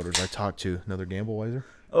couple promoters I talked to, another Gamble Wiser.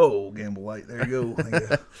 Oh, Gamble Light. There you go.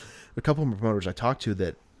 Yeah. A couple of promoters I talked to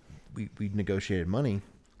that we negotiated money,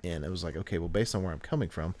 and it was like, okay, well, based on where I'm coming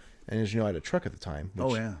from, and as you know, I had a truck at the time, which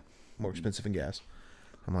Oh, yeah. more expensive in gas.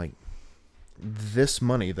 I'm like, this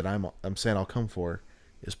money that I'm saying I'll come for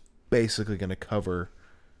is basically going to cover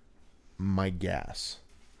my gas,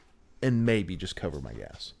 and maybe just cover my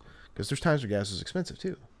gas, because there's times where gas is expensive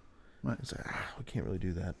too. Right. It's like, we can't really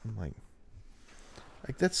do that. I'm like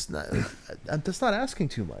that's not asking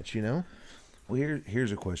too much, Well,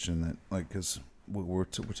 here's a question that, like, because we're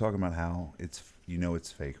talking about how it's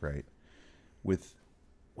it's fake, right? With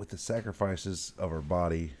the sacrifices of our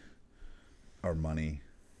body, our money,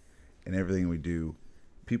 and everything we do,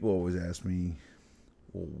 people always ask me,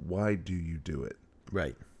 well, why do you do it?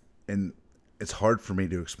 Right. And it's hard for me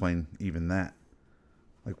to explain even that.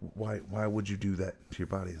 Like, why would you do that to your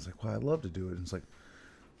body? It's like, well, I love to do it. And it's like,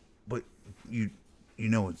 but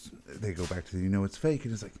they go back to it's fake,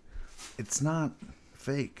 and it's like, it's not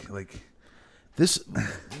fake. Like, This,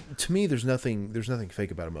 to me, there's nothing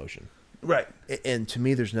fake about emotion. right. And to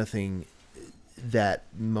me, there's nothing that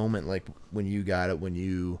moment like when you got it, when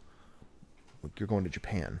you're going to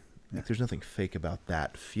Japan. Like, there's nothing fake about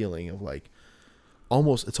that feeling of like,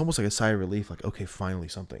 it's almost like a sigh of relief. Like, okay, finally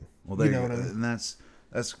something. Well, there you know what I mean? And that's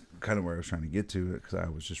kind of where I was trying to get to, because I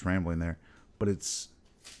was just rambling there. But it's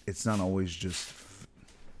not always just.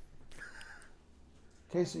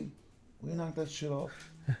 Casey, will you knock that shit off?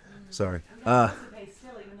 Sorry. Stay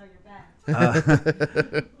still, even though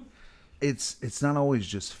you're back. It's not always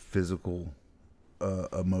just physical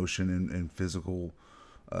emotion and physical.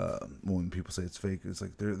 When people say it's fake, it's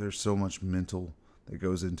like there's so much mental that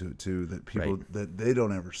goes into it too. That people Right. that they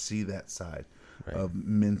don't ever see that side Right. of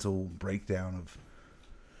mental breakdown of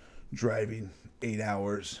driving 8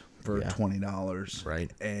 hours for Yeah. $20,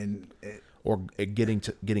 Right. And Or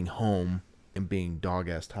getting home and being dog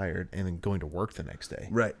ass tired and then going to work the next day.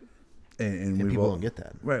 right, and we've people all, don't get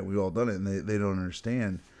that. Right, we've all done it, and they don't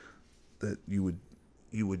understand that you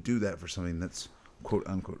would do that for something that's quote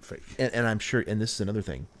unquote fake. And I'm sure, and this is another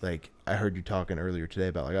thing. Like I heard you talking earlier today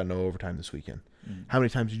about, I got no overtime this weekend. How many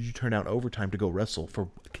times did you turn out overtime to go wrestle for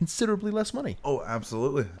considerably less money? Oh,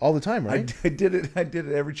 absolutely. All the time, right? I did it. I did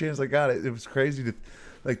it every chance I got. It was crazy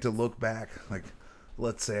to look back. Like,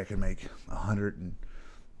 let's say I can make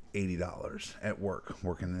 $180 at work,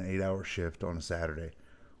 working an 8-hour shift on a Saturday,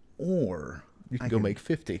 or You can I go make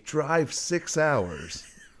 50. drive 6 hours,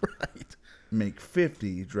 Right. make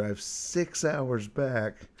 50, drive 6 hours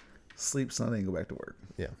back, sleep Sunday, and go back to work.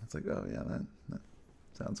 Yeah. It's like, oh yeah, that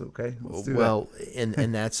sounds okay. Let's do Well, and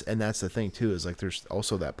that's the thing too, is like there's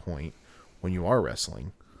also that point when you are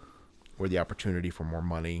wrestling where the opportunity for more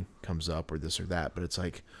money comes up or this or that, but it's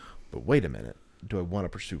like, but wait a minute, do I want to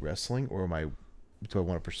pursue wrestling or do I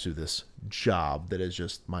want to pursue this job that is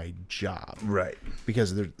just my job? that. Right.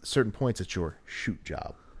 Because there's certain points it's your shoot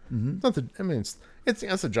job. It's not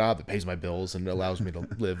it's a job that pays my bills and allows me to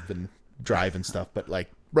live and drive and stuff, but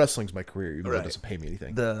like wrestling's my career, even though it Right. doesn't pay me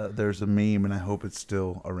anything. There's a meme, and I hope it's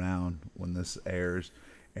still around when this airs,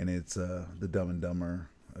 and it's the Dumb and Dumber,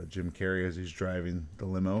 Jim Carrey, as he's driving the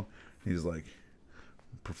limo. He's like,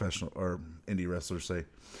 professional or indie wrestlers say,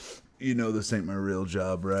 "You know this ain't my real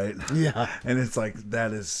job, right?" Yeah. And it's like,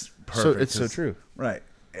 that is So perfect. it's so 'cause- true. right?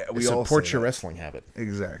 It supports your wrestling habit.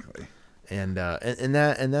 Exactly. And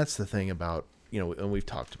that's the thing about, and we've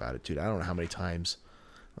talked about it too. I don't know how many times,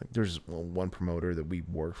 like there's one promoter that we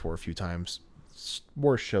worked for a few times,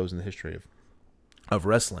 worst shows in the history of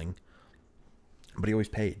wrestling, but he always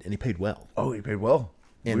paid, and he paid well. Oh, he paid well.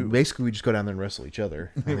 And basically we just go down there and wrestle each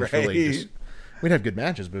other. And it's Right. we'd have good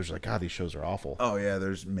matches, but it was like, God, these shows are awful. Oh yeah,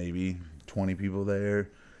 there's maybe 20 people there.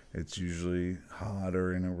 It's usually hot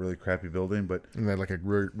or in a really crappy building, but And they had like a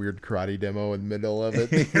weird karate demo in the middle of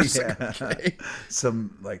it. You're just like, okay.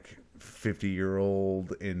 some like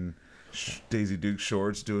 50-year-old in Daisy Duke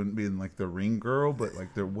shorts being like the ring girl, but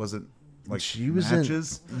like there wasn't like She was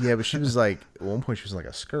matches. yeah, but she was like, at one point she was in like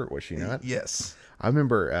a skirt, was she not? Yes. I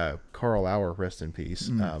remember Carl Lauer, rest in peace.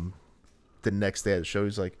 Mm. The next day at the show,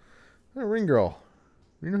 he's like, "Oh, ring girl,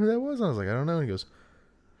 you know who that was?" And I was like, "I don't know." And he goes,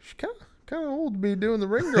 "She's kind of old to be doing the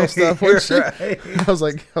ring girl stuff, wasn't she?" Right. I was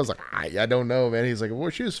like, I don't know, man. He's like,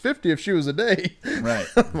 "Well, she was 50 if she was a day." Right.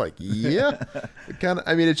 I'm like, yeah.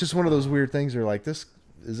 I mean, it's just one of those weird things. Where like, is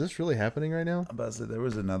this really happening right now? I'm about to say, there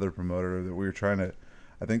was another promoter that we were trying to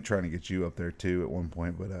get you up there too at one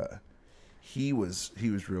point, but he was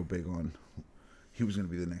real big on, he was going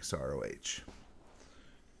to be the next ROH,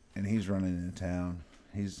 and he's running into town.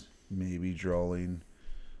 He's maybe drawing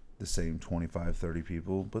the same 25, 30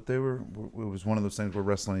 people, but it was one of those things where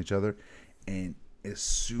wrestling each other, and as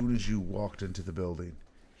soon as you walked into the building,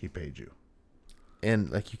 he paid you.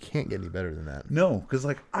 And like, you can't get any better than that. No, because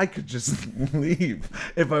like I could just leave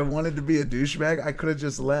if I wanted to be a douchebag. I could have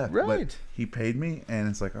just left. Right. But he paid me, and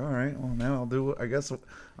it's like, all right, well now I'll do. I guess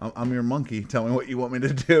I'm your monkey. Tell me what you want me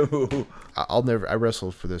to do. I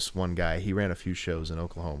wrestled for this one guy. He ran a few shows in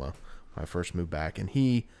Oklahoma when I first moved back, and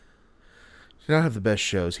he did not have the best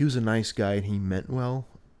shows. He was a nice guy and he meant well,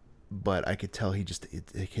 but I could tell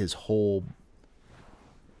his whole,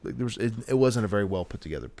 like, it wasn't a very well put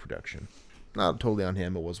together production. Not totally on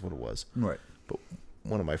him. It was what it was. Right. But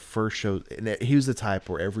one of my first shows, and he was the type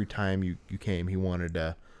where every time you came, he wanted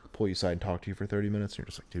to pull you aside and talk to you for 30 minutes. And you're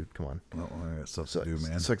just like, dude, come on. Well, I got stuff So to do,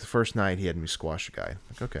 man. it's like the first night he had me squash a guy.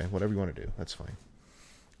 Like, okay, whatever you want to do, that's fine.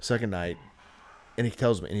 Second night, and he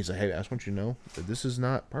tells me, and he's like, hey, I just want you to know that this is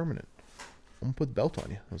not permanent. I'm gonna put the belt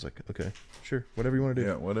on you. I was like, okay, sure, whatever you want to do.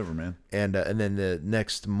 Yeah, whatever, man. And then the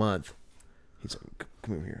next month, he's like,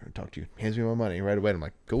 come over here, I'll talk to you. Hands me my money right away. I'm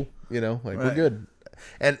like, cool, we're Right. good.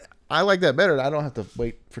 And I like that better. I don't have to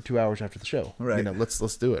wait for 2 hours after the show. Right.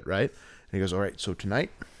 Let's do it, right? And he goes, all right, so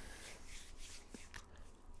tonight,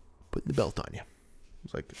 putting the belt on you. I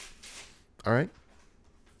was like, all right.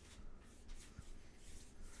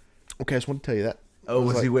 Okay, I just want to tell you that. Oh,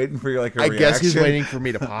 was like, he waiting for you like a I reaction? guess he's waiting for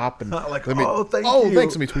me to pop and Like, let me, oh, thank oh, you.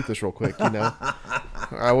 thanks. Let me tweet this real quick.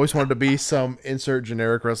 I always wanted to be some insert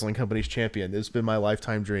generic wrestling company's champion. It's been my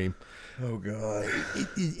lifetime dream. Oh God.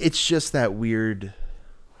 It's just that weird.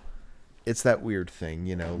 It's that weird thing,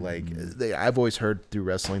 Like I've always heard through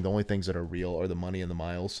wrestling, the only things that are real are the money and the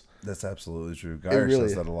miles. That's absolutely true. Geyer really-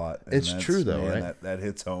 says that a lot. And it's that's- true, though, man, right? That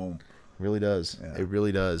hits home. It really does. Yeah. It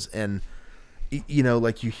really does. And you know,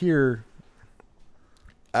 like you hear,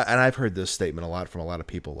 and I've heard this statement a lot from a lot of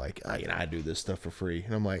people, like, you know, I do this stuff for free,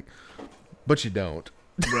 and I'm like, but you don't.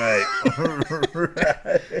 Right.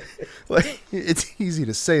 Right. Like, it's easy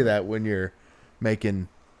to say that when you're making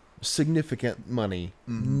significant money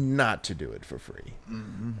not to do it for free.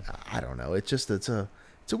 I don't know. It's a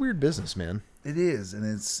weird business, man. It is, and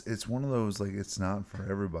it's one of those, like, it's not for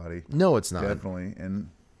everybody. No, it's not. Definitely. And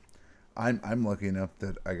I'm lucky enough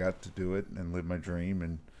that I got to do it and live my dream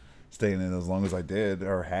and stay in it as long as I did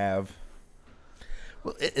or have.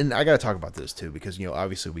 Well, and I got to talk about this too, because, you know,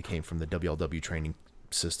 obviously we came from the WLW training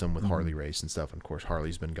system with Harley Race and stuff. And of course,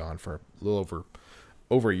 Harley's been gone for a little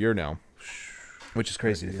over a year now, which is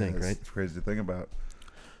crazy to think, right? It's crazy to think about.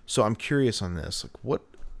 So I'm curious on this. Like, what,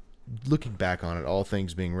 looking back on it, all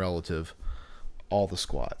things being relative, all the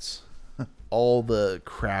squats, all the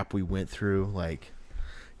crap we went through, like,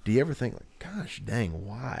 do you ever think, like, gosh dang,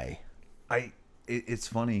 why? It's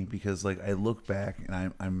funny because, like, I look back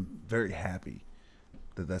and I'm very happy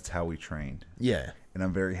that that's how we trained. Yeah. And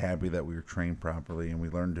I'm very happy that we were trained properly and we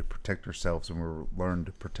learned to protect ourselves and we learned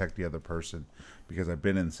to protect the other person, because I've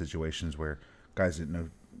been in situations where guys didn't know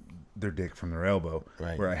their dick from their elbow,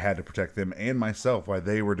 right, where I had to protect them and myself while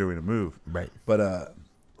they were doing a move. Right. But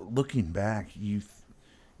looking back, you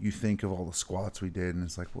think of all the squats we did, and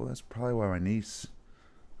it's like, well, that's probably why my knees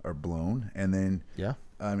are blown. And then, yeah,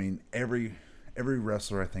 I mean, every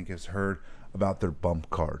wrestler I think has heard about their bump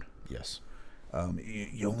card. Yes.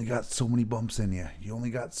 You only got so many bumps in you. You only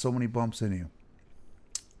got so many bumps in you.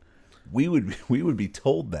 We would be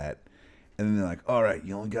told that, and then they're like, "All right,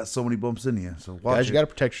 you only got so many bumps in you. So watch guys, you it. got to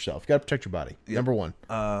protect yourself. You got to protect your body. Yeah. Number one.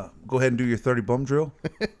 Go ahead and do your 30 bump drill."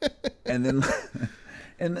 And then,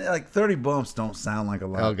 and like 30 bumps don't sound like a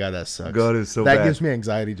lot. Oh god, that sucks. God, it's so that bad. gives me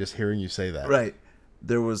anxiety just hearing you say that. Right.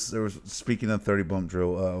 There was speaking of 30 bump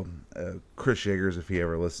drill, Chris Yeagers, if he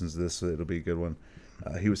ever listens to this, it'll be a good one.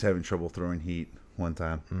 He was having trouble throwing heat one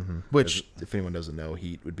time. Mm-hmm. Which, if anyone doesn't know,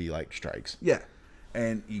 heat would be like strikes. Yeah.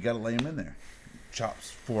 And you got to lay him in there. Chops,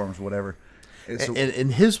 forearms, whatever.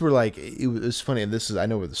 And his were like, it was funny, and this is, I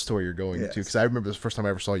know where the story you're going Yes. to, because I remember the first time I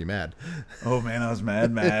ever saw you mad. Oh man, I was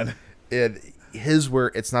mad. And his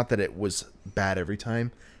were, it's not that it was bad every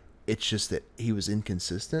time, it's just that he was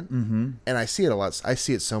inconsistent. Mm-hmm. And I see it a lot. I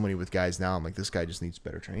see it so many with guys now. I'm like, this guy just needs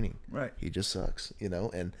better training. Right. He just sucks, you know?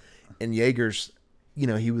 And Yeager's, you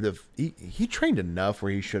know, he trained enough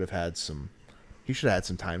where he should have had some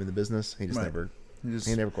time in the business. He just Right.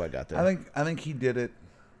 he never quite got there. I think he did it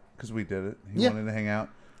because we did it. He Yeah. wanted to hang out,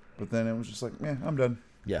 but then it was just like, yeah, I'm done.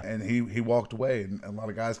 Yeah. And he walked away, and a lot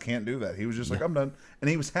of guys can't do that. He was just like, I'm done, and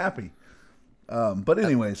he was happy. But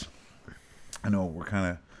anyways, I know we're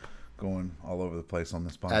kind of going all over the place on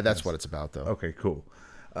this podcast. That's what it's about, though. Okay, cool.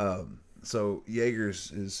 So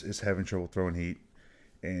Yeager's is having trouble throwing heat,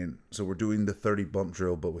 and so we're doing the 30 bump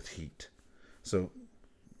drill, but with heat. So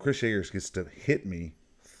Chris Yeagers gets to hit me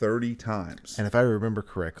 30 times. And if I remember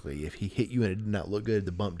correctly, if he hit you and it did not look good,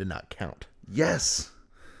 the bump did not count. Yes.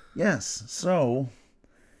 So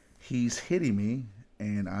he's hitting me,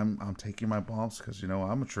 and I'm taking my bumps because, you know,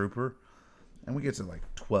 I'm a trooper. And we get to like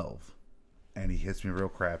 12, and he hits me real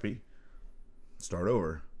crappy. Start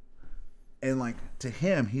over. And like, to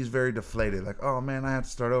him, he's very deflated. Like, oh man, I have to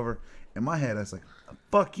start over. In my head, I was like,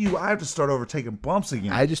 fuck you, I have to start over taking bumps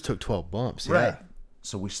again. I just took 12 bumps. Yeah. Right.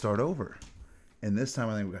 So we start over. And this time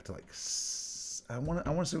I think we got to like, I want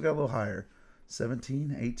to say we got a little higher.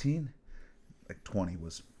 17, 18, like 20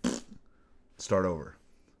 was start over.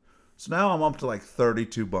 So now I'm up to like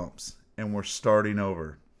 32 bumps, and we're starting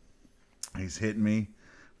over. He's hitting me.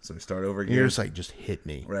 So we start over again. You're just like, just hit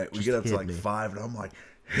me. Right. We Just get up to hit like me. 5, and I'm like,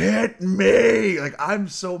 hit me. Like, I'm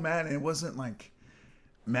so mad. And it wasn't like,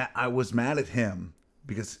 I was mad at him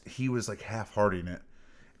because he was like half-hearting it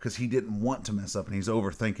because he didn't want to mess up, and he's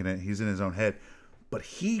overthinking it. He's in his own head. But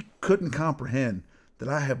he couldn't comprehend that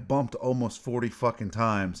I have bumped almost 40 fucking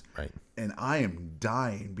times. Right. And I am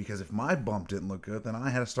dying because if my bump didn't look good, then I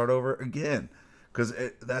had to start over again. Because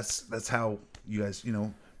that's how you guys, you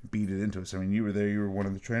know, beat it into us. I mean, you were there. You were one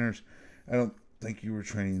of the trainers. I don't think you were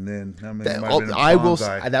training then. I mean, it might have been a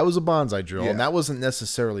bonsai. That was a bonsai drill, Yeah. and that wasn't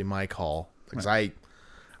necessarily my call because I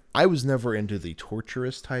was never into the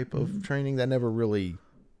torturous type of training. That never really.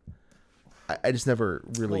 I just never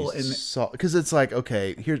really saw, because it's like,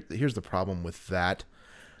 okay, here's the problem with that.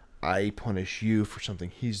 I punish you for something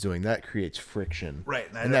he's doing. That creates friction, Right.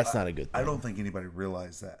 And that's not a good thing. I don't think anybody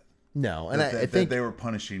realized that. No, and I that think they were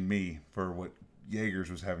punishing me for what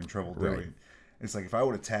Yeager's was having trouble doing. Right. It's like if I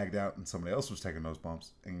would have tagged out and somebody else was taking those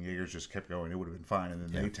bumps and Yeager's just kept going, it would have been fine. And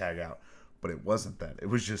then they tag out. but it wasn't that. It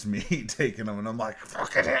was just me taking them, and I'm like,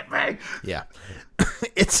 fucking hit me. Yeah.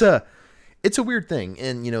 It's a weird thing.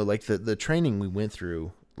 And, you know, like the training we went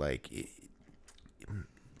through, like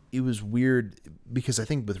it was weird because I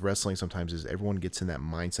think with wrestling sometimes is everyone gets in that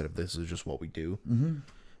mindset of this is just what we do. Mm-hmm.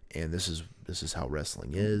 And this is how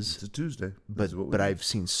wrestling is. It's a Tuesday. But I've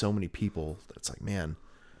seen so many people that's like, man,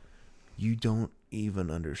 you don't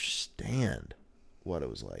even understand what it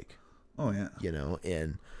was like. Oh yeah. You know,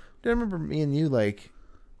 and I remember me and you like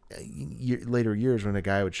later years when a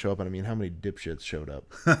guy would show up, and I mean, how many dipshits showed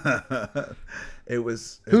up?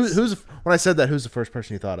 Who's When I said that, who's the first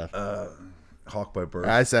person you thought of? Hawk by birth.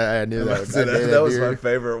 I said I knew that. That was my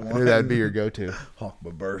favorite one. I knew that'd be your go-to. Hawk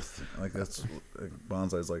by birth. Like that's like,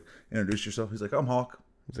 Bonsai's like, introduce yourself. He's like, I'm Hawk.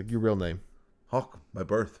 It's like your real name. Hawk by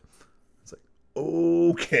birth. It's like,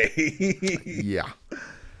 okay. Yeah.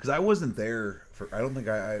 Because I wasn't there for. I don't think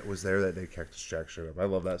I was there that day. Cactus Jack showed up. I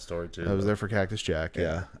love that story too. I was there for Cactus Jack.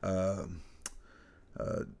 Yeah.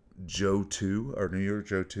 Joe 2 or New York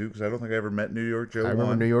Joe 2, because I don't think I ever met New York Joe. I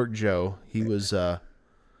remember New York Joe. He was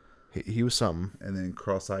he was something. And then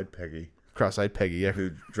Cross-Eyed Peggy. Cross-Eyed Peggy, yeah.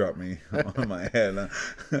 Who dropped me on my head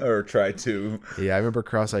or tried to. Yeah, I remember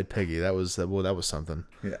Cross-Eyed Peggy. That was something.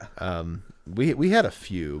 Yeah. We had a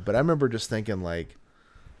few, but I remember just thinking like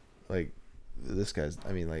this guy's.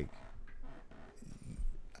 I mean, like,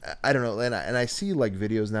 I don't know, and I see like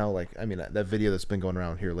videos now. Like, I mean, that video that's been going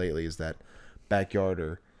around here lately is that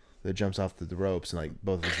backyarder that jumps off the ropes and like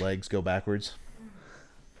both of his legs go backwards.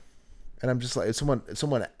 And I'm just like, someone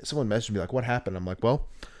messaged me like, "What happened?" I'm like, "Well,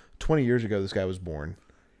 20 years ago, this guy was born.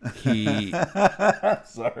 He,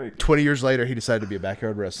 Sorry. 20 years later, he decided to be a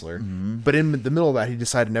backyard wrestler. Mm-hmm. But in the middle of that, he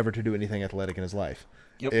decided never to do anything athletic in his life.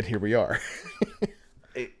 Yep. And here we are."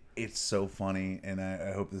 It's so funny, and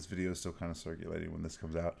I hope this video is still kind of circulating when this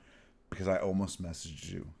comes out, because I almost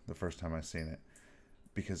messaged you the first time I seen it,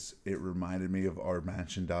 because it reminded me of our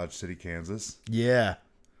match in Dodge City, Kansas. Yeah.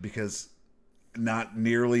 Because not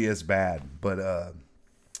nearly as bad, but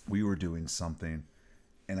we were doing something,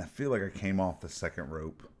 and I feel like I came off the second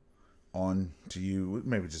rope on to you,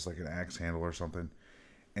 maybe just like an axe handle or something,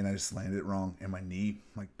 and I just landed it wrong, and my knee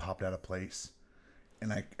like popped out of place.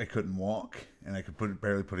 And I couldn't walk, and I could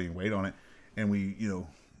barely put any weight on it. And we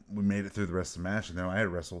made it through the rest of the match. And then we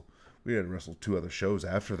had to wrestle 2 other shows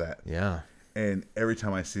after that. Yeah. And every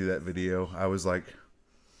time I see that video, I was like,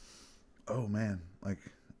 oh man, like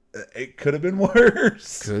it could have been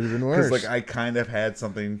worse. Could have been worse. Because like I kind of had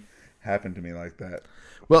something happen to me like that.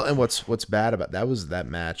 Well, and what's bad about that was that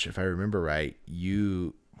match, if I remember right,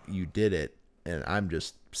 you did it, and I'm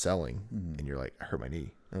just selling, and you're like, I hurt my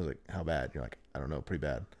knee. I was like, how bad? You're like, I don't know, pretty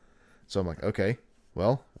bad. So I'm like, okay,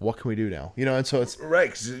 well, what can we do now? You know, and so it's right,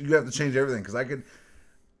 because you have to change everything. Because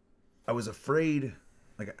I was afraid,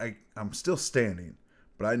 like I'm still standing,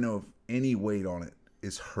 but I know if any weight on it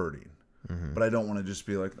is hurting. Mm-hmm. But I don't want to just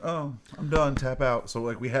be like, oh, I'm done, tap out. So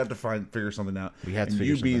like we had to figure something out. We had to and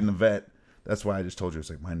figure you something being out. the vet, that's why I just told you, it's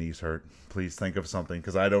like my knees hurt. Please think of something,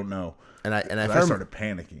 because I don't know. And I started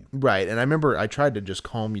panicking. Right, and I remember I tried to just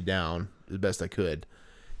calm you down as best I could,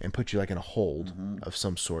 and put you like in a hold of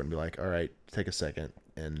some sort, and be like, all right, take a second,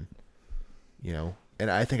 and and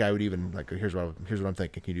I think I would even like, here's what I'm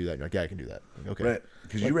thinking. Can you do that? And you're like, yeah, I can do that. Like, okay, right?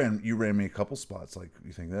 Because you ran me a couple spots. Like,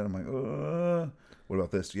 you think that? I'm like, what about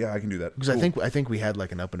this? Yeah, I can do that. Because cool. I think we had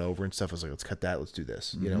like an up and over and stuff. I was like, let's cut that. Let's do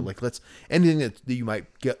this. You know, like anything that you might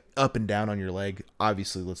get up and down on your leg.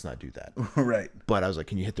 Obviously, let's not do that. Right. But I was like,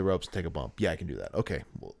 can you hit the ropes and take a bump? Yeah, I can do that. Okay,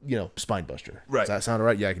 well, spine buster. Right. Does that sound all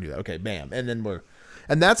right? Yeah, I can do that. Okay, bam, and then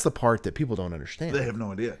and that's the part that people don't understand. They have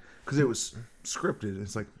no idea, because it was scripted.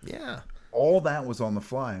 It's like, yeah, all that was on the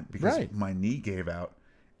fly because right. my knee gave out.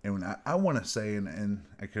 And when I want to say, and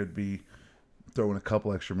I could be throwing a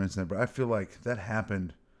couple extra minutes in, but I feel like that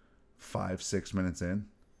happened 5-6 minutes in,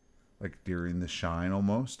 like during the shine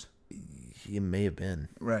almost. It may have been.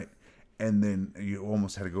 Right. And then you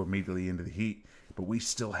almost had to go immediately into the heat, but we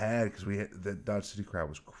still had, because the Dodge City crowd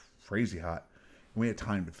was crazy hot, and we had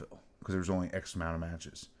time to fill because there was only X amount of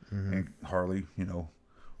matches. Mm-hmm. And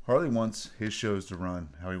Harley wants his shows to run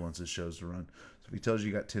how he wants his shows to run. So if he tells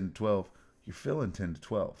you got 10 to 12, you're filling 10 to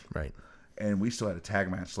 12. Right. And we still had a tag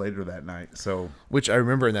match later that night. So, which I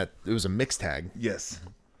remember in that it was a mixed tag. Yes.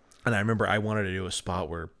 And I remember I wanted to do a spot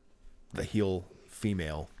where the heel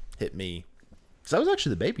female hit me. Because I was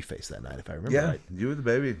actually the baby face that night, if I remember right. You were the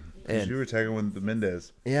baby. And you were tagging with the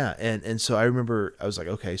Mendez. Yeah, and so I remember I was like,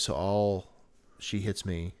 okay, so she hits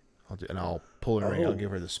me, I'll pull her ring, I'll give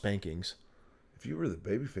her the spankings. If you were the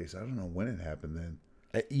baby face, I don't know when it happened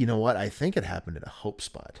then. You know what? I think it happened at a Hope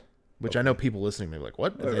spot, which I know people listening may be like,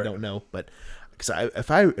 what? If they don't know. But because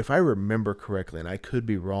if I remember correctly, and I could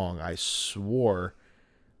be wrong, I swore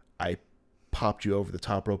I popped you over the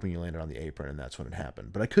top rope and you landed on the apron, and that's when it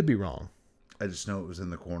happened. But I could be wrong. I just know it was in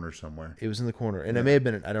the corner somewhere. It was in the corner, and it may have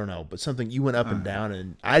been, I don't know, but something you went up and down,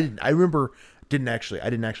 and I remember I didn't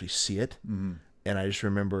actually see it, and I just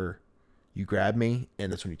remember you grabbed me,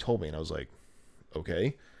 and that's when you told me, and I was like,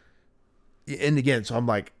 okay. And again, so I'm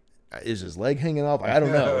like, is his leg hanging off? I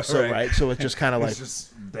don't know. So right, so it's just kind of like it's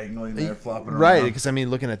just dangling there, flopping around. right, because I mean,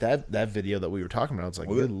 looking at that video that we were talking about, it's like,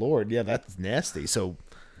 good lord, yeah, that's nasty. So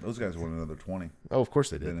those guys won another 20. oh, of course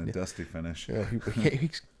they did. In a dusty finish. Yeah,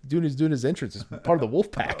 he's doing his entrance as part of the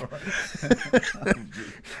wolf pack.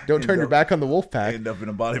 Don't turn your back on the wolf pack. End up in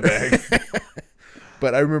a body bag.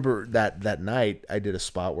 But I remember that night I did a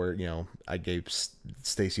spot where, you know, I gave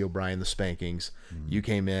Stacey O'Brien the spankings. You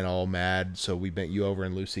came in all mad, so we bent you over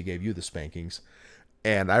and Lucy gave you the spankings.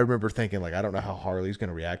 And I remember thinking, like, I don't know how Harley's going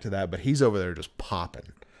to react to that, but he's over there just popping.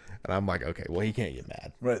 And I'm like, okay, well, he can't get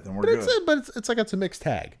mad. Right, then we're But good. it's like it's a mixed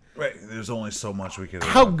tag. Right, there's only so much we can.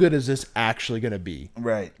 How good is this actually going to be?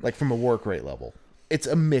 Right. Like from a work rate level. It's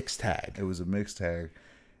a mixed tag. It was a mixed tag,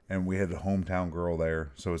 and we had a hometown girl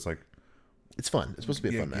there, so it's like, It's fun. It's supposed to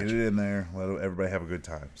be a fun get match. it in there, let everybody have a good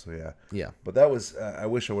time. So yeah. Yeah. But that was, I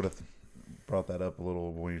wish I would have brought that up a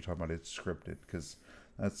little when you're talking about it's scripted, because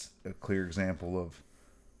that's a clear example of,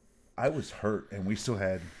 I was hurt, and we still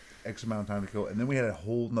had X amount of time to go, and then we had a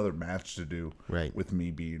whole nother match to do, Right. with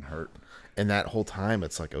me being hurt. And that whole time,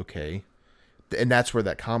 it's like, okay. And that's where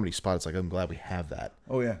that comedy spot, it's like, I'm glad we have that.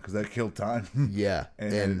 Oh yeah, because that killed time. Yeah. and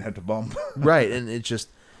I didn't have to bump. Right. And it just,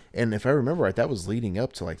 and if I remember right, that was leading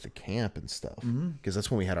up to like the camp and stuff. Because that's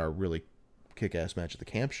when we had our really kick-ass match at the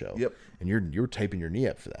camp show. Yep. And you were taping your knee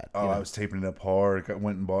up for that. Oh, you know? I was taping it up hard. I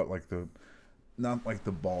went and bought like not like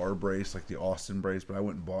the bar brace, like the Austin brace, but I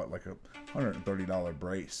went and bought like a $130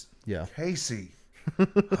 brace. Yeah. Casey.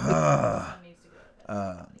 Needs to go.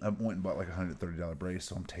 I went and bought like a $130 brace,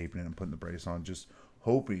 so I'm taping it and putting the brace on, just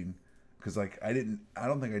hoping, because like I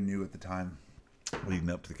don't think I knew at the time leading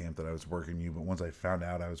up to the camp that I was working you, but once I found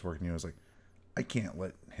out I was working you, I was like, I can't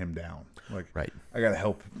let him down. Like, Right. I gotta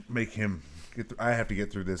help make him get through. I have to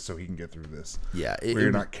get through this so he can get through this. Yeah. Where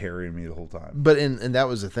you're not carrying me the whole time. But and that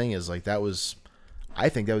was the thing is like I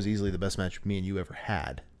think that was easily the best match me and you ever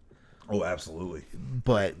had. Oh, absolutely.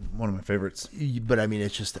 But One of my favorites. I mean,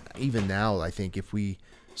 it's just even now. I think if we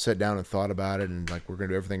sat down and thought about it and like we're gonna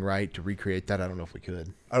do everything right to recreate that, I don't know if we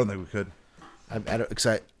could. I don't think we could. I don't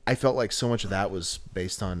because I felt like so much of that was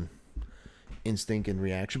based on instinct and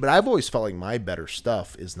reaction. But I've always felt like my better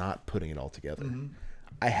stuff is not putting it all together.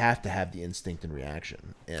 I have to have the instinct and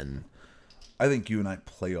reaction. And I think you and I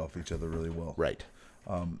play off each other really well. right,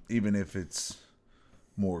 Even if it's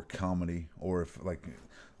more comedy, or if like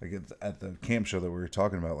at the camp show that we were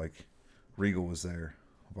talking about, like Regal was there,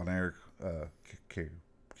 Von Erich,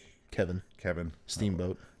 Kevin,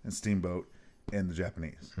 Steamboat. and Steamboat, and the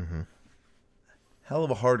Japanese. Hell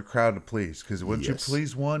of a hard crowd to please, because once Yes. you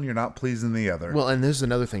please one, you're not pleasing the other. Well, and there's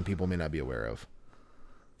another thing people may not be aware of.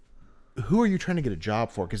 Who are you trying to get a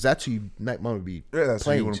job for? Because that's who you might want to be yeah, that's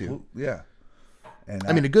what you playing want to. yeah. And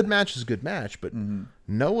I mean, a good match is a good match, but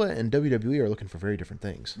Noah and WWE are looking for very different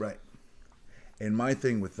things. right. And my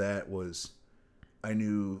thing with that was, I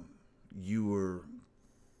knew you were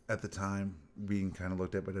at the time being kind of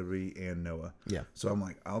looked at by WWE and Noah. Yeah. So I'm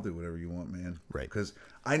like, I'll do whatever you want, man. Right. Because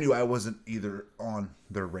I knew I wasn't either on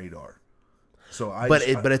their radar. So But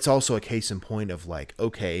it's also a case in point of like,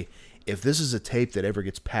 okay, if this is a tape that ever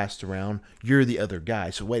gets passed around, you're the other guy.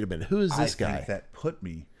 So wait a minute, who is this I guy? think that put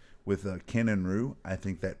me with Ken and Rue. I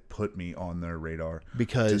think that put me on their radar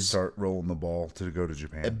Because- to start rolling the ball to go to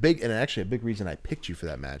Japan. a big reason I picked you for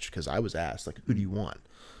that match because I was asked like, who do you want?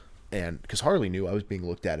 And because Harley knew I was being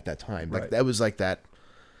looked at that time. Like Right. that was like that.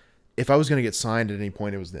 If I was going to get signed at any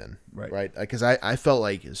point, it was then. Right. Right. Because I felt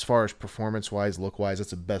like as far as performance wise, look wise,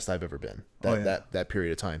 that's the best I've ever been. That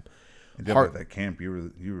period of time. And definitely at that camp,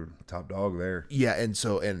 you were top dog there. Yeah, and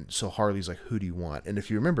so Harley's like, who do you want? And if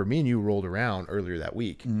you remember, me and you rolled around earlier that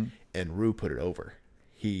week, and Rue put it over.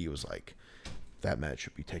 He was like, that match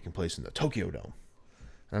should be taking place in the Tokyo Dome.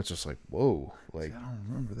 And I was just like, whoa, like I don't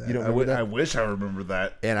remember that. You don't remember that? I wish I remembered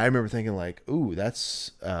that. and I remember thinking like, ooh,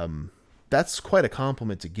 that's quite a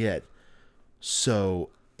compliment to get. So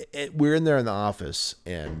we're in there in the office,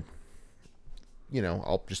 and you know,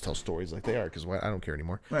 I'll just tell stories like they are because I don't care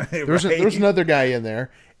anymore. Right, There's another guy in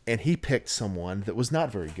there, and he picked someone that was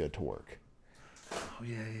not very good to work. Oh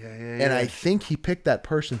yeah. And I think he picked that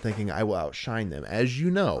person thinking, I will outshine them. As you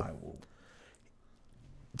know,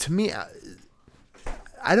 to me,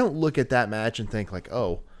 I don't look at that match and think like,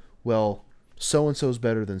 oh, well, so-and-so's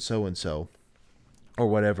better than so-and-so. or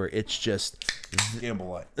whatever. It's just Gamble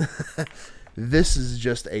light. this is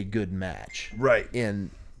just a good match, Right. And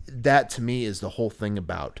that to me is the whole thing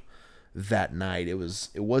about that night. It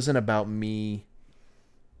wasn't about me.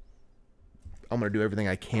 I'm gonna do everything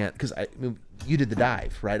I can because you did the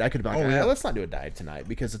dive, right? I could have been like, let's not do a dive tonight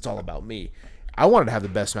because it's all about me. I wanted to have the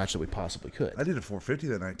best match that we possibly could. I did a 450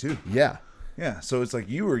 that night too. Yeah. Yeah, so it's like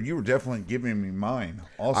you were definitely giving me mine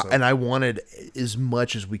also. And I wanted as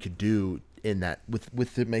much as we could do in that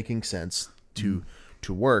with it making sense to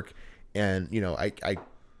work. And you know, I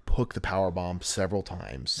hooked the power bomb several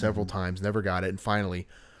times, never got it, and finally,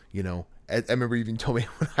 you know, I remember you even told me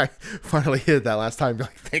when I finally hit it that last time,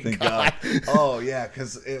 like, thank God. Oh yeah,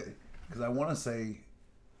 because I want to say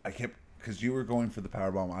I kept because you were going for the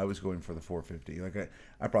power bomb, I was going for the 450. Like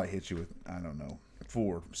I probably hit you with, I don't know,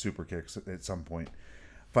 4 super kicks at some point.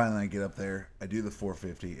 Finally, I get up there, I do the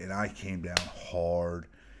 450, and I came down hard,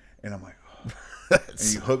 and I'm like, oh.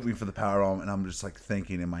 And you hooked me for the power bomb, and I'm just like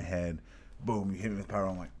thinking in my head, boom, you hit me with the power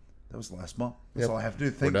bomb. I'm like, that was the last bump. That's all I have to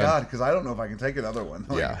do. Thank God, because I don't know if I can take another one.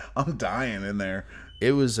 Like, Yeah. I'm dying in there.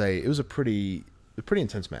 It was a pretty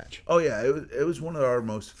intense match. Oh yeah, it was one of our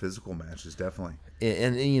most physical matches, definitely.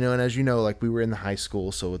 And you know, and as you know, like we were in the high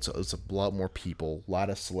school, so it's a lot more people, a lot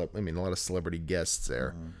of celebrity guests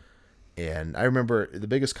there. Mm-hmm. And I remember the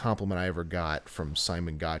biggest compliment I ever got from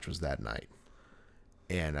Simon Gotch was that night.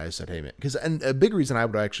 And I said, "Hey man," and a big reason I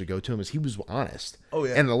would actually go to him is he was honest. Oh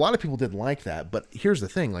yeah. And a lot of people didn't like that, but here's the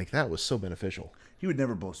thing: like that was so beneficial. He would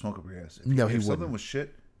never blow smoke up your ass. No, he if something wouldn't. was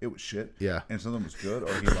shit, it was shit. Yeah. And if something was good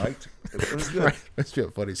or he liked, it was good. Right. That's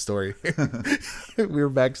a funny story. We were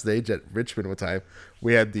backstage at Richmond one time.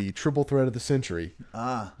 We had the triple threat of the century: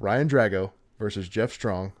 Ryan Drago versus Jeff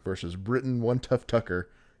Strong versus Britain One Tough Tucker.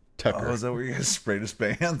 Oh, is that where you guys sprayed his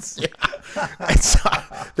pants? And so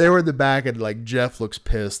they were in the back, and like Jeff looks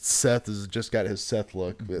pissed. Seth has just got his Seth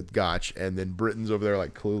look with Gotch, and then Britain's over there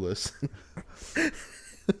like clueless.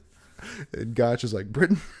 And Gotch is like,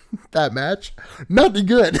 Britain, that match, nothing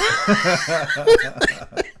good.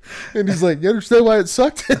 And he's like, you understand why it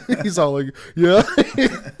sucked? He's all like, yeah.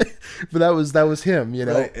 But that was him, you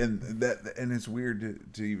know. Right. And it's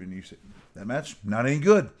weird to even you say that match not any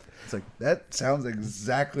good. It's like that sounds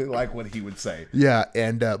exactly like what he would say. Yeah,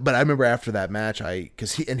 and but I remember after that match,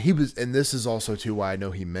 he was, and this is also too why I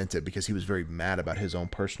know he meant it, because he was very mad about his own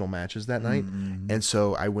personal matches that night, and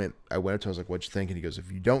so I went up to him, I was like, "What'd you think?" And he goes,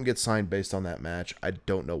 "If you don't get signed based on that match, I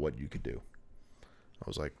don't know what you could do." I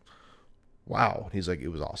was like, "Wow." He's like, "It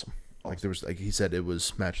was awesome. Like there was, like he said, it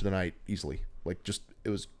was match of the night easily. Like just it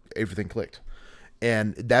was everything clicked."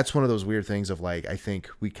 And that's one of those weird things of like I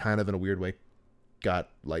think we kind of in a weird way got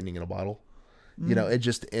lightning in a bottle, you know. It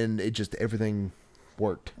just everything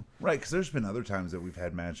worked, right? Because there's been other times that we've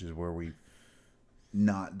had matches where we've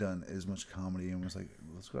not done as much comedy and was like,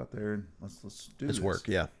 let's go out there and let's do this. Work,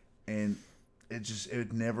 yeah. And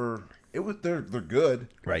they're good,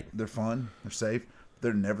 Right? They're fun, they're safe,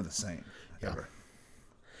 they're never the same, ever.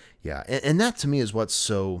 Yeah, and that to me is what's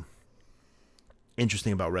so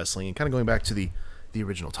interesting about wrestling. And kind of going back to the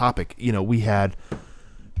original topic, you know, we had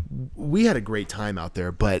a great time out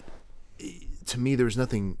there, but to me, there was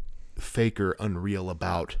nothing fake or unreal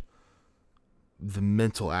about the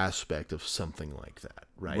mental aspect of something like that,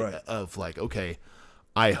 right? Of like, okay,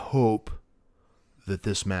 I hope that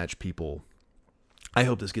this match, I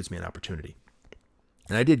hope this gives me an opportunity.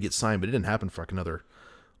 And I did get signed, but it didn't happen for like another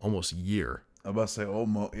almost year. I'm about to say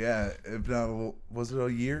almost, yeah. If not, was it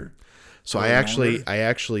a year? So I actually,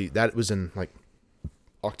 that was in like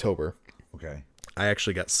October. Okay. I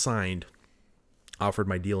actually got signed, offered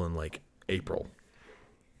my deal in like April.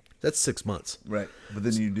 That's 6 months. Right. But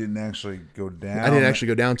then you didn't actually go down. I didn't actually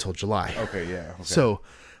go down till July. Okay, yeah. Okay. So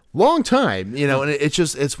long time, you know, and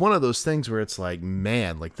it's one of those things where it's like,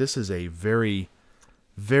 man, like this is a very,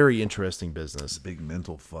 very interesting business. Big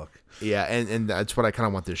mental fuck. Yeah, and that's what I kind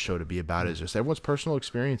of want this show to be about, is just everyone's personal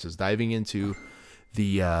experiences, diving into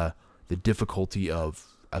the difficulty of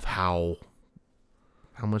how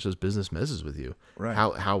much this business messes with you, right?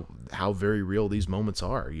 How very real these moments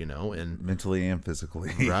are, you know, and mentally and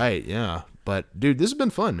physically, right? Yeah, but dude, this has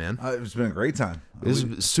been fun, man. It's been a great time. This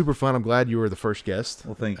is super fun. I'm glad you were the first guest.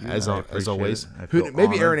 Well, thank you. As always. Maybe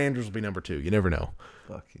honored. Aaron Andrews will be number 2. You never know.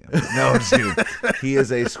 Fuck yeah. No, I'm just kidding. He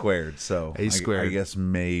is A squared, so A squared. I guess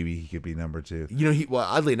maybe he could be number 2. You know,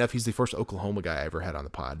 oddly enough, he's the first Oklahoma guy I ever had on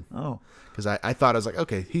the pod. Oh. Because I thought, I was like,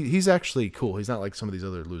 okay, he's actually cool. He's not like some of these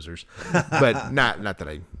other losers. But not that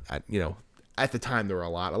I you know, at the time there were a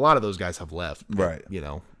lot of those guys have left. Right. You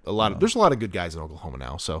know, there's a lot of good guys in Oklahoma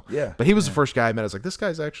now. So yeah. But he was the first guy I met. I was like, this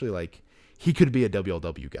guy's actually like, he could be a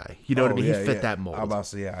WLW guy. You know what I mean? He fit that mold. I'm about to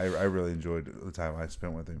say, I really enjoyed the time I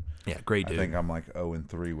spent with him. Yeah, great dude. I think I'm like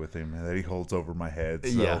 0-3 with him, and that he holds over my head.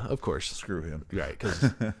 So yeah, of course. Screw him. Right,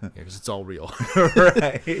 because it's all real.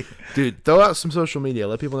 Right. Dude, throw out some social media.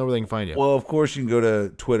 Let people know where they can find you. Well, of course, you can go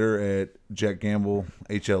to Twitter at Jack Gamble,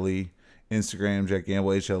 HLE, Instagram, Jack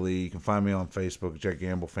Gamble, HLE. You can find me on Facebook, Jack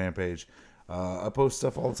Gamble fan page. I post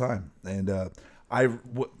stuff all the time. And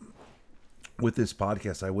with this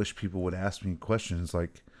podcast, I wish people would ask me questions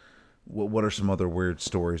like, what are some other weird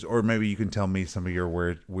stories? Or maybe you can tell me some of your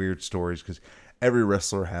weird stories, because every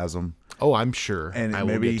wrestler has them. Oh, I'm sure. And I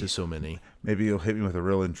will get to so many. Maybe you'll hit me with a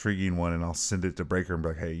real intriguing one, and I'll send it to Breaker and be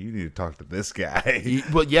like, "Hey, you need to talk to this guy."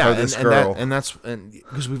 Well, yeah, or this girl. that's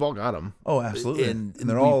because we've all got them. Oh, absolutely. And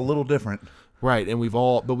they're all a little different, right? And we've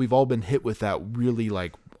all been hit with that really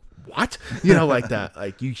like, what? You know, like that.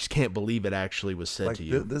 Like, you just can't believe it actually was said to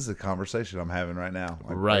you. This is a conversation I'm having right now.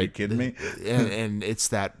 Like, right? Are you kidding me? And it's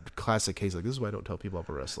that classic case. Like, this is why I don't tell people I'm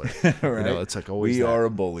a wrestler. Right? You know, it's like always. We are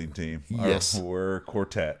a bowling team. Yes, we're a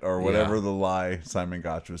quartet or whatever the lie Simon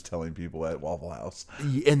Gotch was telling people at Waffle House.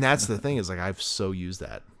 And that's the thing is, like, I've so used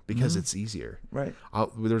that because it's easier. Right.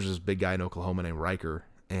 There's this big guy in Oklahoma named Riker,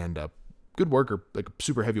 and good worker, like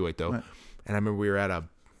super heavyweight though. Right. And I remember we were at a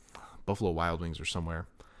Buffalo Wild Wings or somewhere.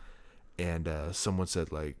 And someone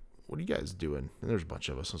said, like, what are you guys doing? And there's a bunch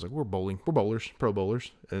of us. I was like, we're bowling. We're bowlers, pro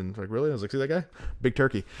bowlers. And like, really? I was like, see that guy? Big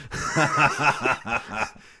turkey.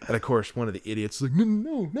 And of course, one of the idiots is like,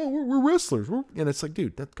 no, we're wrestlers. And it's like,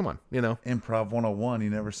 dude, come on, you know. Improv 101,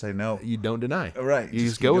 you never say no. You don't deny. Right. You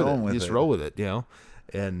just go with it. You just roll with it, you know.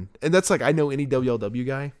 And that's like, I know any WLW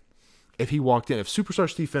guy, if he walked in, if Superstar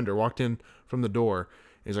Steve Fender walked in from the door,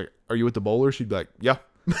 and he's like, are you with the bowlers? He'd be like, yeah.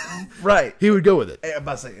 Right. He would go with it. I'm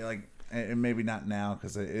about to say, like, and maybe not now,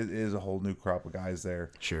 because it is a whole new crop of guys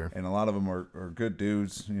there. Sure. And a lot of them are good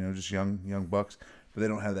dudes, you know, just young bucks, but they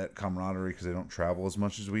don't have that camaraderie because they don't travel as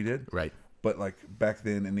much as we did. Right. But like back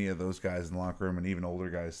then, any of those guys in the locker room, and even older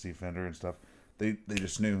guys, Steve Fender and stuff, they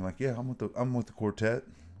just knew, like, yeah, I'm with the quartet.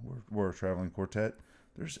 We're a traveling quartet.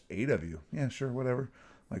 There's 8 of you. Yeah, sure, whatever.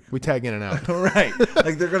 Like, we tag in and out. Right.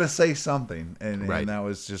 Like, they're gonna say something, and right. And that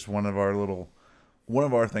was just one of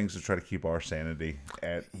our things to try to keep our sanity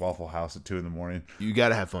at Waffle House at 2 a.m. You got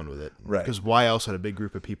to have fun with it. Right. Because why else would a big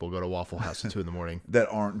group of people go to Waffle House at 2 a.m? that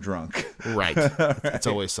aren't drunk? Right. It's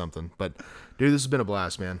always something. But, dude, this has been a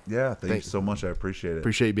blast, man. Yeah, thank you so much. I appreciate it.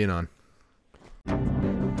 Appreciate you being on.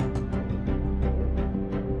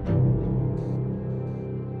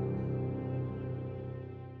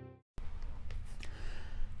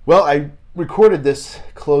 Well, I recorded this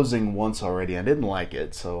closing once already. I didn't like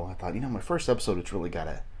it, so I thought, my first episode, it's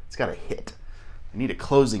got to hit. I need a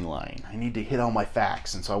closing line. I need to hit all my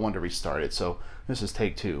facts, and so I wanted to restart it. So this is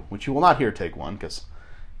take 2, which you will not hear take 1 because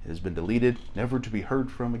it has been deleted, never to be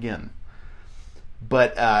heard from again.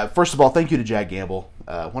 But first of all, thank you to Jack Gamble,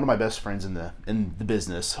 one of my best friends in the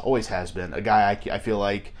business, always has been. A guy I feel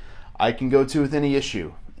like I can go to with any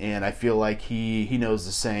issue, and I feel like he knows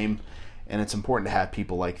the same. And it's important to have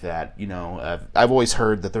people like that. I've always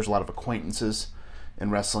heard that there's a lot of acquaintances in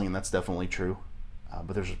wrestling, and that's definitely true.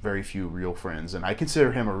 But there's very few real friends, and I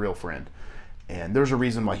consider him a real friend. And there's a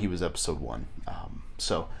reason why he was episode 1.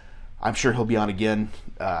 So I'm sure he'll be on again.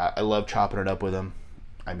 I love chopping it up with him.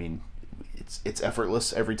 I mean, it's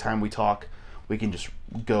effortless. Every time we talk, we can just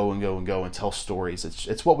go and tell stories.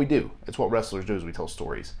 It's what we do. It's what wrestlers do, is we tell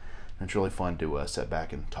stories. And it's really fun to sit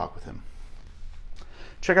back and talk with him.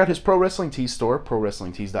 Check out his Pro Wrestling Tees store,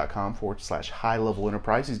 prowrestlingtees.com/High Level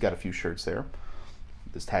Enterprise. He's got a few shirts there.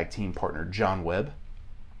 His tag team partner, John Webb.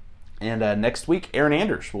 And next week, Aaron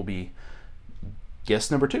Anders will be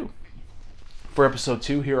guest number 2 for episode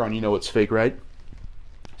 2 here on You Know It's Fake, Right?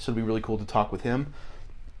 So it'll be really cool to talk with him.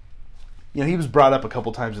 He was brought up a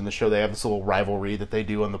couple times in the show. They have this little rivalry that they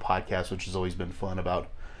do on the podcast, which has always been fun, about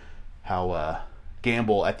how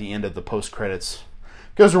Gamble at the end of the post-credits,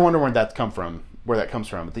 you guys are wondering where that comes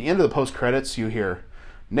from. At the end of the post-credits, you hear,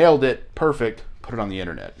 nailed it, perfect, put it on the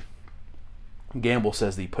internet. Gamble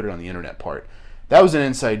says that he put it on the internet part. That was an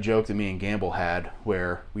inside joke that me and Gamble had,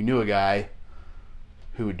 where we knew a guy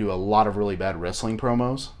who would do a lot of really bad wrestling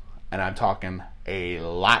promos, and I'm talking a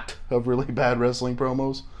lot of really bad wrestling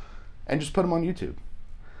promos, and just put them on YouTube.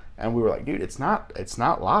 And we were like, dude, it's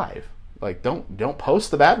not live. Like, don't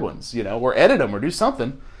post the bad ones, or edit them or do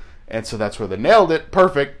something. And so that's where the nailed it,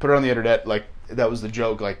 perfect, put it on the internet. Like, that was the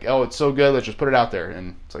joke. Like, oh, it's so good, let's just put it out there.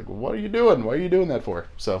 And it's like, well, what are you doing? What are you doing that for?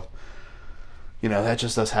 So, that's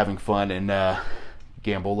just us having fun. And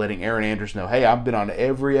Gamble letting Aaron Anders know, hey, I've been on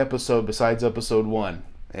every episode besides episode 1.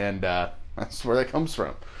 And that's where that comes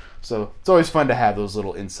from. So it's always fun to have those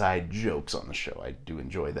little inside jokes on the show. I do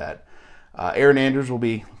enjoy that. Aaron Andrews will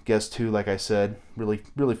be guest too, like I said. Really,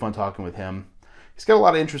 really fun talking with him. He's got a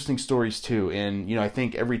lot of interesting stories too. And, you know, I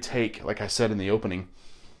think every take, like I said in the opening,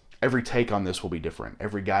 every take on this will be different.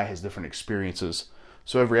 Every guy has different experiences.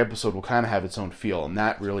 So every episode will kind of have its own feel. And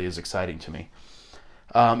that really is exciting to me.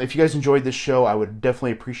 If you guys enjoyed this show, I would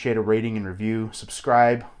definitely appreciate a rating and review.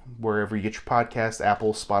 Subscribe wherever you get your podcasts,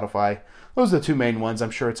 Apple, Spotify. Those are the two main ones.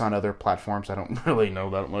 I'm sure it's on other platforms. I don't really know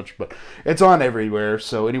that much, but it's on everywhere.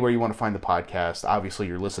 So anywhere you want to find the podcast, obviously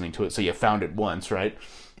you're listening to it, so you found it once, right?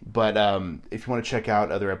 But if you want to check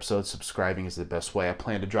out other episodes, subscribing is the best way. I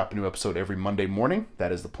plan to drop a new episode every Monday morning.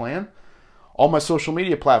 That is the plan. All my social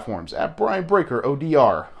media platforms, at Brian Breaker,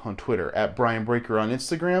 ODR on Twitter, at Brian Breaker on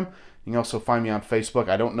Instagram. You can also find me on Facebook.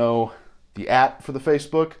 I don't know the @ for the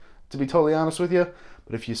Facebook, to be totally honest with you.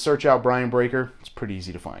 But if you search out Brian Breaker, it's pretty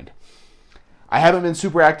easy to find. I haven't been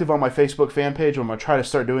super active on my Facebook fan page. I'm going to try to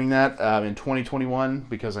start doing that in 2021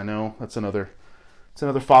 because I know it's another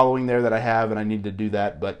following there that I have, and I need to do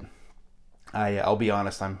that. But I'll be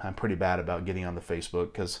honest, I'm pretty bad about getting on the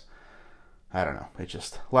Facebook because, I don't know, it's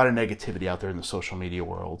just a lot of negativity out there in the social media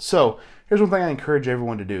world. So here's one thing I encourage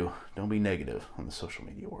everyone to do. Don't be negative on the social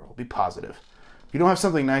media world. Be positive. If you don't have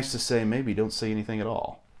something nice to say, maybe don't say anything at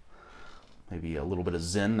all. Maybe a little bit of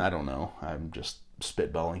zen. I don't know. I'm just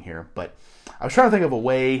spitballing here. But I was trying to think of a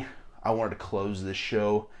way I wanted to close this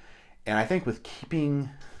show. And I think with keeping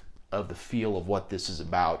of the feel of what this is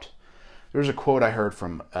about, there's a quote I heard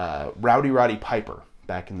from Rowdy Roddy Piper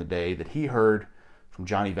back in the day that he heard from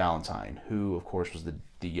Johnny Valentine, who, of course, was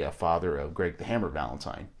the father of Greg the Hammer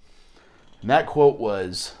Valentine. And that quote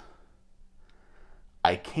was,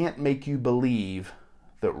 "I can't make you believe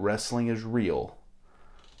that wrestling is real,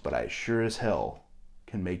 but I sure as hell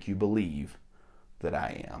can make you believe that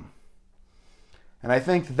I am." And I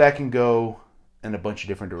think that can go in a bunch of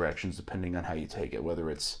different directions depending on how you take it, whether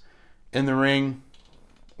it's in the ring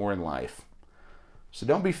or in life. So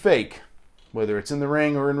don't be fake, whether it's in the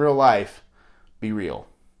ring or in real life. Be real.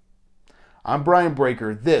 I'm Brian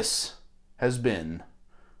Breaker. This has been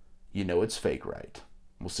You Know It's Fake, Right?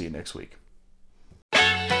 We'll see you next week.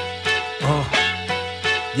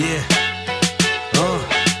 Yeah.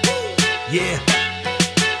 Yeah.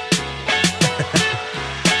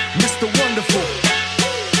 Mr. Wonderful.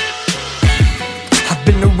 I've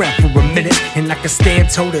been around for a minute, and I can stand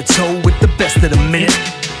toe to toe with the best of the minute.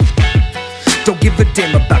 Don't give a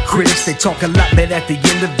damn about critics, they talk a lot, but at the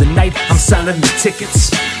end of the night, I'm selling the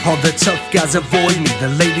tickets. All the tough guys avoid me, the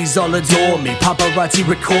ladies all adore me. Paparazzi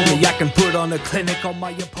record me, I can put on a clinic, all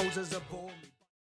my opposers abhor me.